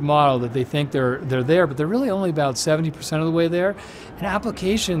with a good model that they think they're there, but they're really only about 70% of the way there. And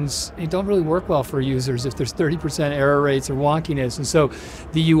applications, they don't really work well for users if there's 30% error rates or wonkiness. And so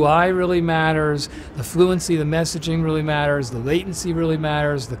the UI really matters, the fluency, the messaging really matters, the latency really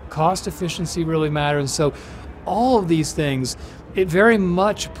matters, the cost efficiency really matters. And so all of these things, it very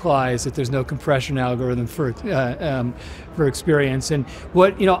much applies that there's no compression algorithm for experience. And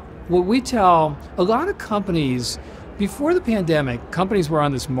what we tell a lot of companies, before the pandemic, companies were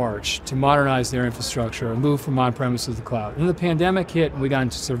on this march to modernize their infrastructure and move from on-premise to the cloud. And the pandemic hit and we got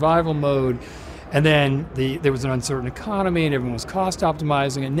into survival mode, and then there was an uncertain economy and everyone was cost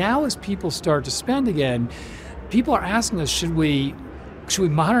optimizing. And now as people start to spend again, people are asking us, should we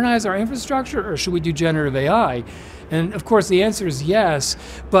modernize our infrastructure or should we do generative AI? And of course the answer is yes,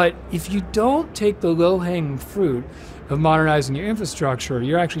 but if you don't take the low-hanging fruit of modernizing your infrastructure,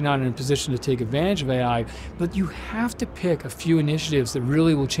 you're actually not in a position to take advantage of AI, but you have to pick a few initiatives that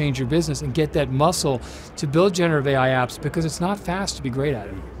really will change your business and get that muscle to build generative AI apps, because it's not fast to be great at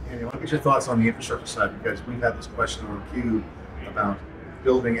it. Andy, I want to get your thoughts on the infrastructure side, because we've had this question on theCUBE about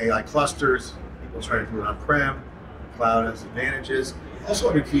building AI clusters, people trying to do it on-prem, cloud has advantages. Also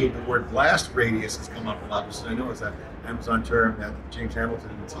on theCUBE, the word blast radius has come up a lot, because I know it's that Amazon term that James Hamilton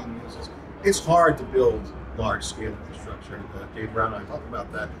and the team uses. It's hard to build large-scale infrastructure. Dave Brown and I talk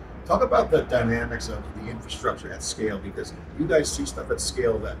about that. Talk about the dynamics of the infrastructure at scale, because you guys see stuff at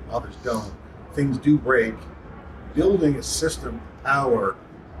scale that others don't. Things do break. Building a system, power,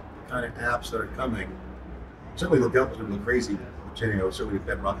 kind of apps that are coming. Certainly the developers are really crazy with Gen, certainly with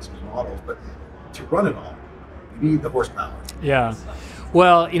Bedrock and some models, but to run it all, you need the horsepower. Yeah.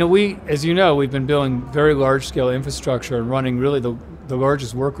 Well, as you know, we've been building very large-scale infrastructure and running really the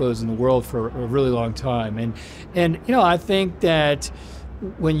largest workloads in the world for a really long time. And I think that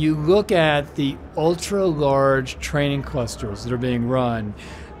when you look at the ultra-large training clusters that are being run,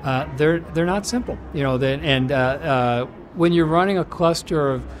 they're not simple. When you're running a cluster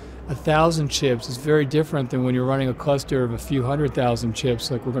of 1,000 chips, it's very different than when you're running a cluster of a few 100,000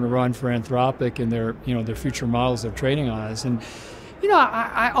 chips, like we're going to run for Anthropic and their future models they're training on us. And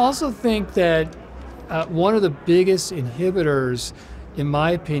I also think that one of the biggest inhibitors, in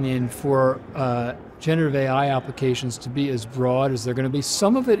my opinion, for generative AI applications to be as broad as they're going to be,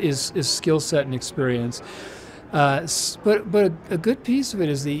 some of it is skill set and experience, but a good piece of it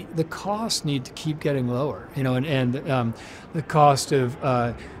is the costs need to keep getting lower, and the cost of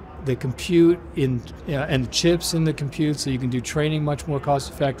the compute and the chips in the compute, so you can do training much more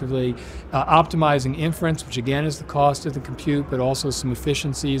cost effectively, optimizing inference, which again is the cost of the compute, but also some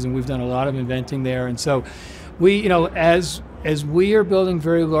efficiencies, and we've done a lot of inventing there. And so we, as we are building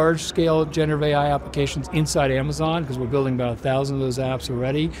very large scale generative AI applications inside Amazon, because we're building about 1,000 of those apps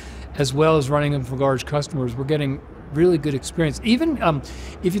already, as well as running them for large customers, we're getting really good experience. Even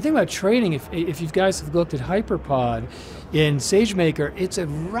if you think about training, if you guys have looked at HyperPod in SageMaker, it's a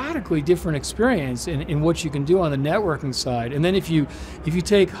radically different experience in what you can do on the networking side. And then if you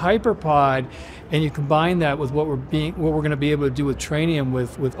take HyperPod and you combine that with what we're going to be able to do with Trainium,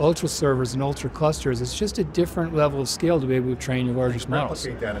 with ultra servers and ultra clusters, it's just a different level of scale to be able to train your largest models.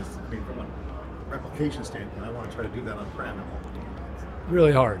 Replicate that from a replication standpoint. I want to try to do that on-prem.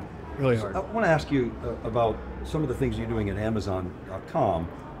 Really hard. Really hard. I want to ask you about some of the things you're doing at Amazon.com,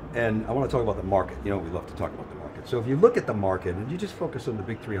 and I want to talk about the market. We love to talk about the market. So if you look at the market and you just focus on the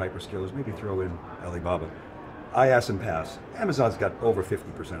big three hyperscalers, maybe throw in Alibaba, IaaS and PaaS, Amazon's got over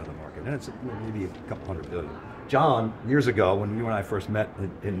 50% of the market, and it's maybe a couple $100 billion. John, years ago, when you and I first met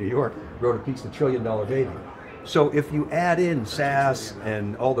in New York, wrote a piece, The $1 Trillion Baby. So if you add in SaaS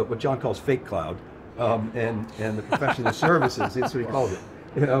and all the, what John calls fake cloud, and the professional services, that's what he called it.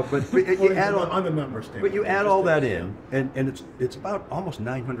 You know, but you add all, on the numbers, but you add all that in, and it's about almost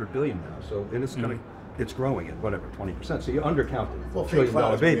 900 billion now. So and it's gonna, it's growing at whatever 20%. So you undercounted. Well, $1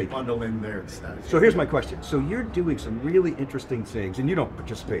 trillion baby. Bundle in there. So here's my question. So you're doing some really interesting things, and you don't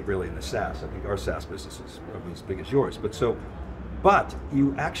participate really in the SaaS. I think our SaaS business is probably as big as yours. But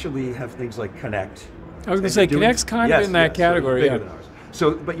you actually have things like Connect. I was going to say Connect's kind of in that category. So bigger than ours.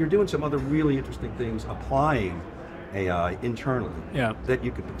 So, but you're doing some other really interesting things, applying AI internally that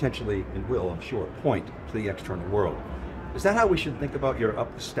you could potentially, and will, I'm sure, point to the external world. Is that how we should think about your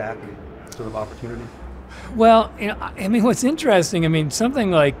up the stack sort of opportunity? Well, you know, I mean, what's interesting, I mean,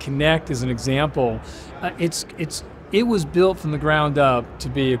 something like Connect as an example, it was built from the ground up to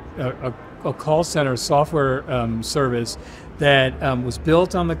be a call center software service that was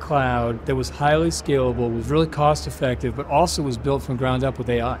built on the cloud, that was highly scalable, was really cost effective, but also was built from ground up with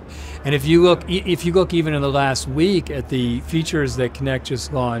AI. And if you look even in the last week at the features that Connect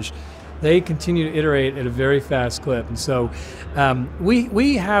just launched, they continue to iterate at a very fast clip. And so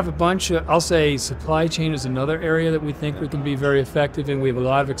we have a bunch of, I'll say supply chain is another area that we think we can be very effective in. We have a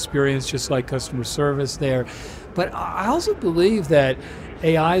lot of experience, just like customer service there. But I also believe that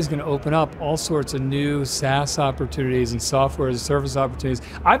AI is going to open up all sorts of new SaaS opportunities and software as a service opportunities.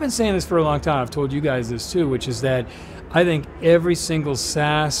 I've been saying this for a long time. I've told you guys this too, which is that I think every single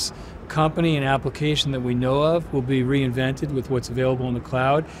SaaS company and application that we know of will be reinvented with what's available in the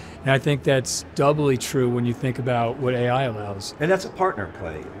cloud. And I think that's doubly true when you think about what AI allows. And that's a partner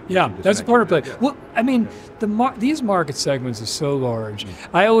play. Yeah, that's a partner play. Well, I mean, these market segments are so large.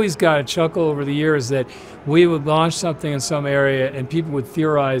 I always got a chuckle over the years that we would launch something in some area and people would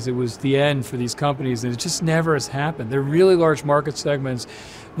theorize it was the end for these companies, and it just never has happened. They're really large market segments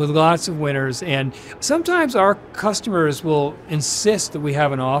with lots of winners, and sometimes our customers will insist that we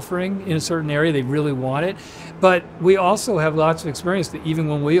have an offering in a certain area, they really want it, but we also have lots of experience that even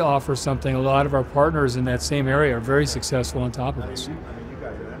when we offer something, a lot of our partners in that same area are very successful on top of us. I mean, you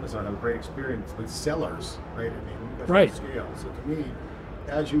guys at Amazon have a great experience with sellers, right? I mean, you guys right. Scale. So to me,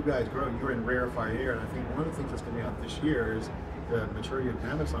 as you guys grow, you're in rarefied air, and I think one of the things that's coming out this year is the maturity of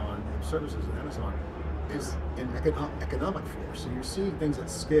Amazon and services at Amazon is an economic force. So you're seeing things at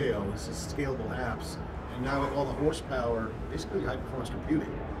scale, it's just scalable apps, and now with all the horsepower, basically high performance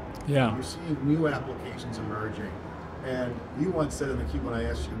computing. Yeah. You're seeing new applications emerging. And you once said in the Q when I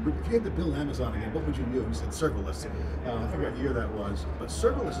asked you, if you had to build Amazon again, what would you do? You said serverless. I forget what year that was, but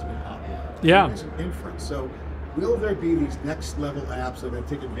serverless has been popular. Yeah. It's an inference. So will there be these next level apps that are going to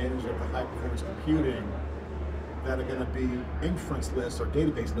take advantage of the high performance computing that are going to be inference-less or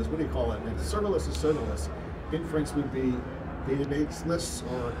database-less? What do you call it? And serverless is serverless. Inference would be database-less,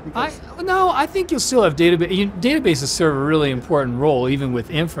 or no, I think you'll still have database. Databases serve a really important role, even with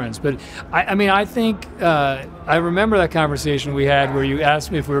inference. But I mean, I think I remember that conversation we had where you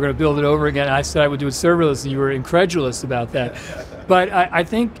asked me if we were going to build it over again. I said I would do it serverless, and you were incredulous about that. But I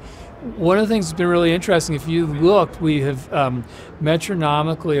think one of the things that's been really interesting, if you looked, we have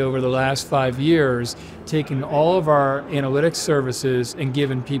metronomically over the last 5 years taken all of our analytics services and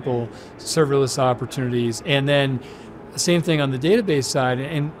given people serverless opportunities, and then same thing on the database side.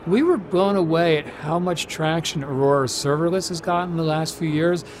 And we were blown away at how much traction Aurora serverless has gotten in the last few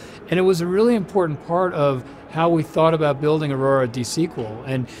years, and it was a really important part of how we thought about building Aurora DSQL.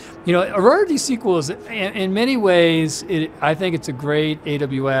 And you know, Aurora DSQL is, in many ways, I think it's a great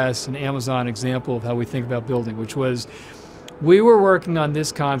AWS and Amazon example of how we think about building, which was, we were working on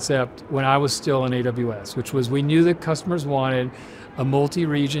this concept when I was still in AWS, which was we knew that customers wanted a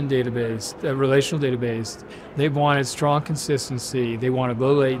multi-region database, a relational database. They wanted strong consistency, they wanted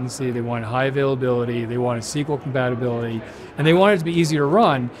low latency, they wanted high availability, they wanted SQL compatibility, and they wanted it to be easy to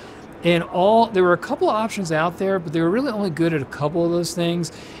run. And there were a couple of options out there, but they were really only good at a couple of those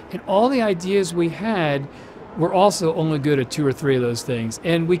things. And all the ideas we had were also only good at 2 or 3 of those things.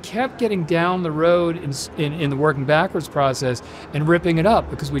 And we kept getting down the road in the working backwards process and ripping it up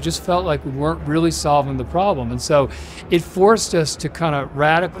because we just felt like we weren't really solving the problem. And so it forced us to kind of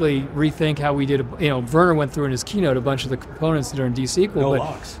radically rethink how we did, Werner went through in his keynote a bunch of the components that are in DSQL. No but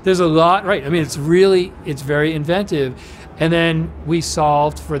locks. There's a lot, right? I mean, it's very inventive. And then we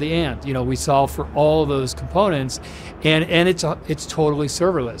solved for the and. We solved for all of those components, and it's totally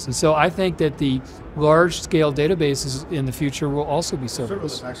serverless. And so I think that the large-scale databases in the future will also be serverless.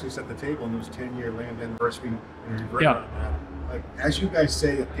 Serverless actually set the table in those 10-year land anniversary and revert Yeah. on that. Like, as you guys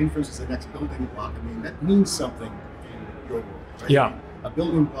say, that inference is the next building block. I mean, that means something in your world, right? Yeah. A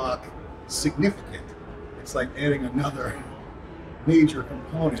building block significant it's like adding another major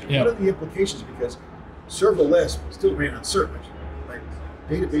component. Yeah. What are the implications? Because serverless still ran on servers, right?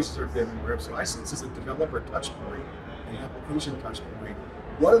 Databases are everywhere, so I see this as a developer touch point, an application touch point.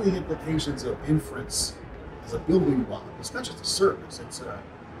 What are the implications of inference as a building block? It's not just a service, it's a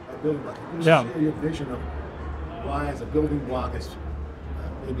building block. Can you share your vision of why as a building block is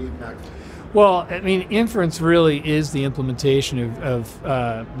maybe impactful? Well, I mean, inference really is the implementation of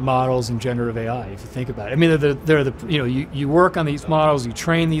models in generative AI. If you think about it, I mean, they're the you work on these models, you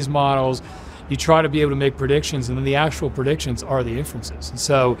train these models, you try to be able to make predictions, and then the actual predictions are the inferences. And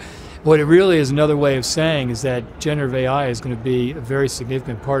so, what it really is another way of saying is that generative AI is going to be a very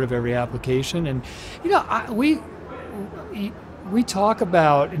significant part of every application. And we talk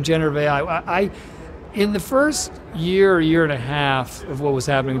about in generative AI. In the first year and a half of what was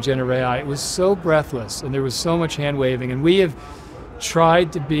happening in generative AI, it was so breathless and there was so much hand waving, and we have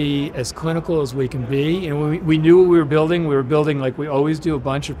tried to be as clinical as we can be. And we knew what we were building. We were building, like we always do, a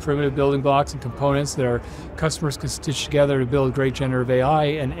bunch of primitive building blocks and components that our customers can stitch together to build great generative AI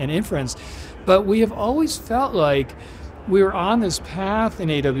and inference. But we have always felt like we were on this path in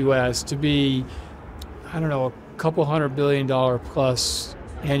AWS to be, I don't know, a couple $100 billion plus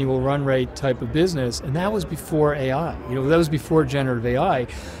annual run rate type of business, and that was before AI. That was before generative AI.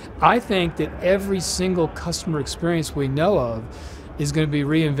 I think that every single customer experience we know of is going to be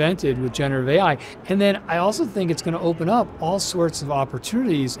reinvented with generative AI. And then I also think it's going to open up all sorts of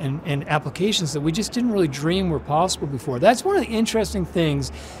opportunities and applications that we just didn't really dream were possible before. That's one of the interesting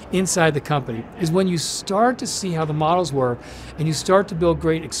things inside the company, is when you start to see how the models work and you start to build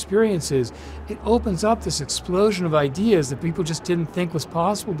great experiences, it opens up this explosion of ideas that people just didn't think was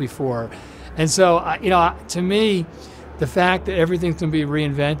possible before. And so, to me, the fact that everything's going to be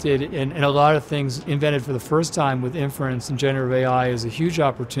reinvented and a lot of things invented for the first time with inference and generative AI is a huge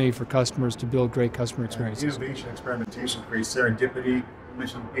opportunity for customers to build great customer experiences. Innovation, experimentation creates serendipity. You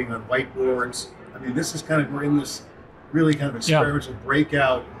mentioned being on whiteboards. I mean, this is kind of, we're in this really kind of experimental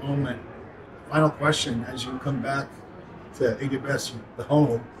breakout moment. Final question, as you come back to AWS, the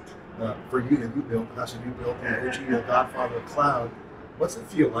home for you that you built, the house that you built, the OG, the godfather of cloud, what's it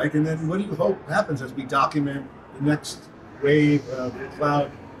feel like? And then what do you hope happens as we document the next wave of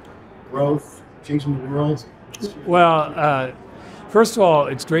cloud growth, changing the world? Well, first of all,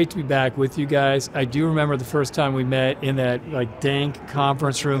 it's great to be back with you guys. I do remember the first time we met in that dank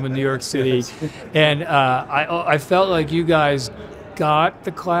conference room in New York City, and I felt like you guys got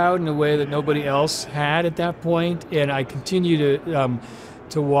the cloud in a way that nobody else had at that point, and I continue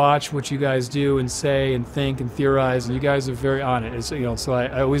to watch what you guys do and say and think and theorize, and you guys are very on it. So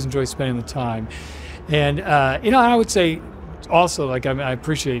I always enjoy spending the time. And I would say also, I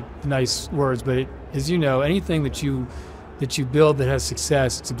appreciate nice words, but as you know, anything that you build that has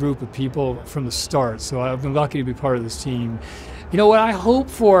success, it's a group of people from the start. So I've been lucky to be part of this team. What I hope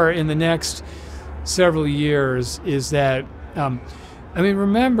for in the next several years is that,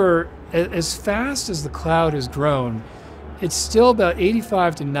 remember, as fast as the cloud has grown, it's still about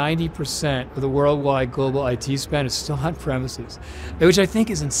 85 to 90% of the worldwide global IT spend is still on premises, which I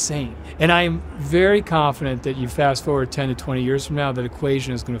think is insane. And I am very confident that you fast forward 10 to 20 years from now, that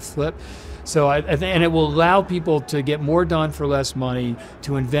equation is going to flip. So and it will allow people to get more done for less money,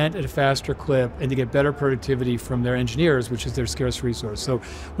 to invent at a faster clip, and to get better productivity from their engineers, which is their scarce resource. So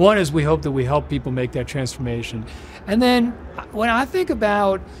one is we hope that we help people make that transformation. And then when I think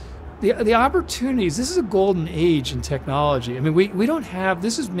about the opportunities, this is a golden age in technology. We don't have,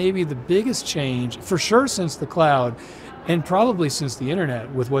 this is maybe the biggest change, for sure, since the cloud, and probably since the internet,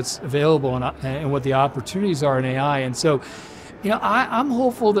 with what's available and what the opportunities are in AI. And so, I'm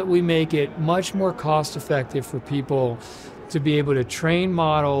hopeful that we make it much more cost effective for people to be able to train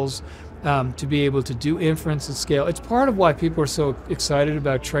models, to be able to do inference at scale. It's part of why people are so excited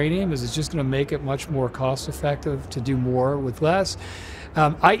about Trainium, is it's just going to make it much more cost effective to do more with less.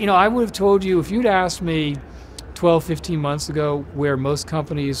 I would have told you, if you'd asked me 12, 15 months ago where most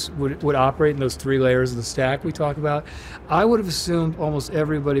companies would operate in those three layers of the stack we talk about, I would have assumed almost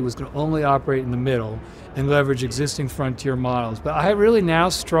everybody was going to only operate in the middle and leverage existing frontier models. But I really now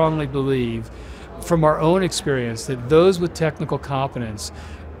strongly believe, from our own experience, that those with technical competence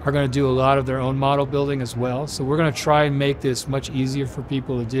are going to do a lot of their own model building as well. So we're going to try and make this much easier for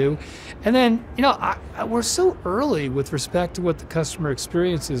people to do. And then, we're so early with respect to what the customer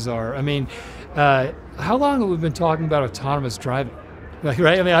experiences are. How long have we been talking about autonomous driving?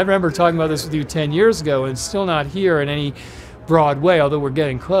 Right? I remember talking about this with you 10 years ago, and it's still not here in any broad way, although we're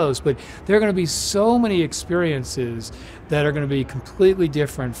getting close. But there are going to be so many experiences that are going to be completely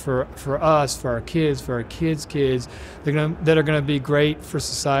different for us, for our kids' kids, that are going to be great for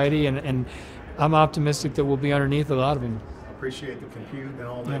society. And I'm optimistic that we'll be underneath a lot of them. Appreciate the compute and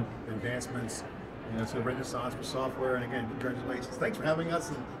all the advancements. You know, it's a renaissance for software. And again, congratulations. Thanks for having us.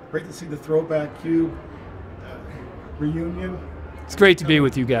 And great to see the Throwback Cube reunion. It's great to be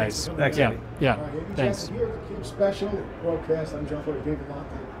with you guys. Thanks, Yeah, Andy. yeah. Andy Thanks. Jassy here at the CUBE special broadcast. I'm John Porter, David Monte.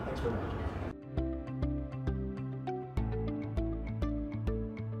 Thanks for watching.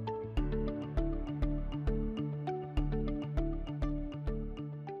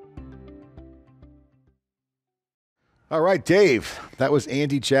 All right, Dave, that was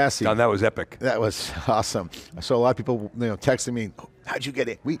Andy Jassy. John, that was epic. That was awesome. I saw a lot of people, texting me, how'd you get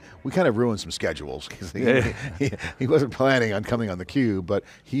it? We kind of ruined some schedules because he wasn't planning on coming on theCUBE, but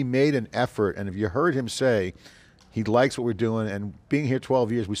he made an effort, and if you heard him say, he likes what we're doing, and being here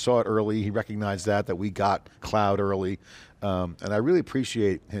 12 years, we saw it early, he recognized that we got cloud early, and I really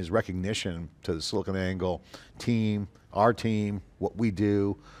appreciate his recognition to the SiliconANGLE team, our team, what we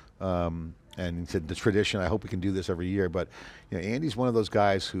do, and to the tradition. I hope we can do this every year, but Andy's one of those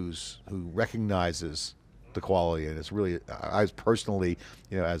guys who recognizes the quality, and it's really, I personally,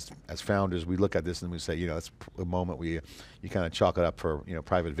 as founders, we look at this and we say, that's a moment where you kind of chalk it up for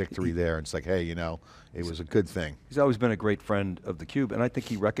private victory there, and it's like, hey, it was a good thing. He's always been a great friend of theCUBE, and I think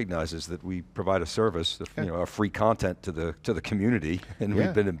he recognizes that we provide a service, a free content to the community, and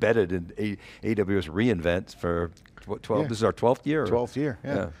we've been embedded in AWS reInvent for what, 12? This is our 12th year? 12th year,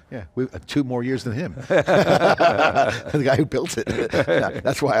 yeah. We 2 more years than him. The guy who built it.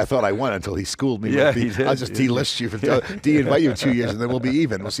 That's why I thought I won until he schooled me. Yeah, he did. I'll just delist you, de-invite you 2 years, and then we'll be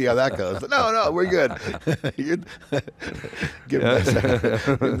even. We'll see how that goes. No, we're good. Give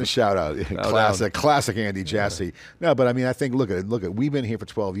him the shout out. Classic Andy Jassy. No, but I mean, I think, look at it. We've been here for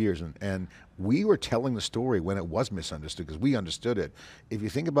 12 years, and we were telling the story when it was misunderstood, because we understood it. If you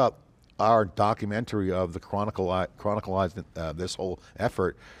think about our documentary of the chronicalized this whole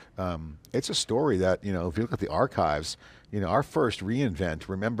effort, it's a story that, if you look at the archives, our first reInvent,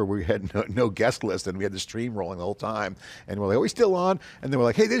 remember we had no guest list, and we had the stream rolling the whole time, and we're like, are we still on? And they were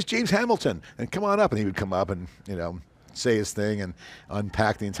like, hey, there's James Hamilton, and come on up, and he would come up and say his thing and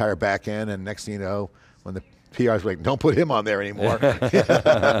unpack the entire back end, and next thing you know, when the PR's like, don't put him on there anymore. Get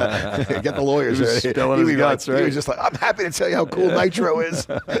the lawyers. He was spilling his guts, right? He was just like, I'm happy to tell you how cool Nitro is.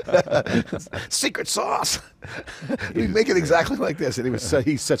 Secret sauce. We make it exactly like this. And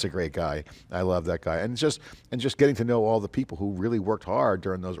he's such a great guy. I love that guy. And just getting to know all the people who really worked hard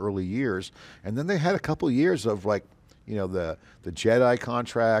during those early years. And then they had a couple of years of like, the Jedi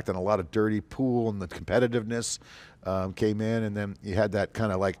contract and a lot of dirty pool, and the competitiveness came in, and then you had that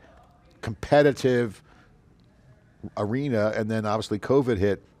kind of like competitive arena, and then obviously COVID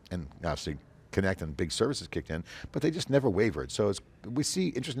hit, and obviously Connect and big services kicked in, but they just never wavered. So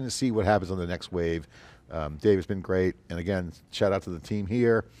interesting to see what happens on the next wave. Dave, it's been great, and again, shout out to the team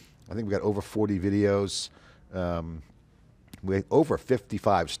here. I think we got over 40 videos. We have over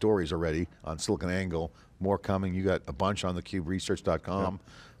 55 stories already on SiliconANGLE. More coming. You got a bunch on thecuberesearch.com.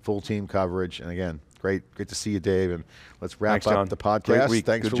 Full team coverage, and again, great to see you, Dave. And let's wrap up the podcast. Great week.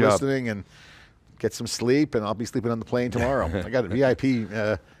 Thanks for listening, and get some sleep, and I'll be sleeping on the plane tomorrow. I got a VIP.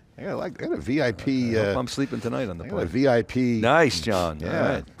 I got a VIP. I hope I'm sleeping tonight on the plane. A VIP. Nice, John. Yeah, all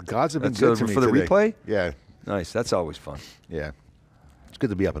right. The gods have been good to me for the today. replay. Yeah, nice. That's always fun. Yeah, it's good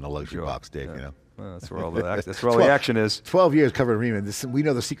to be up in the luxury box, Dave. Yeah. Well, that's where all the action is. 12 years covering Riemann. We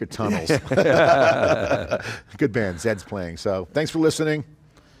know the secret tunnels. Good band. Zed's playing. So thanks for listening,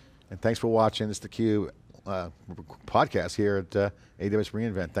 and thanks for watching. It's theCUBE podcast here at AWS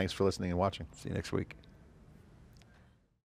reInvent. Thanks for listening and watching. See you next week.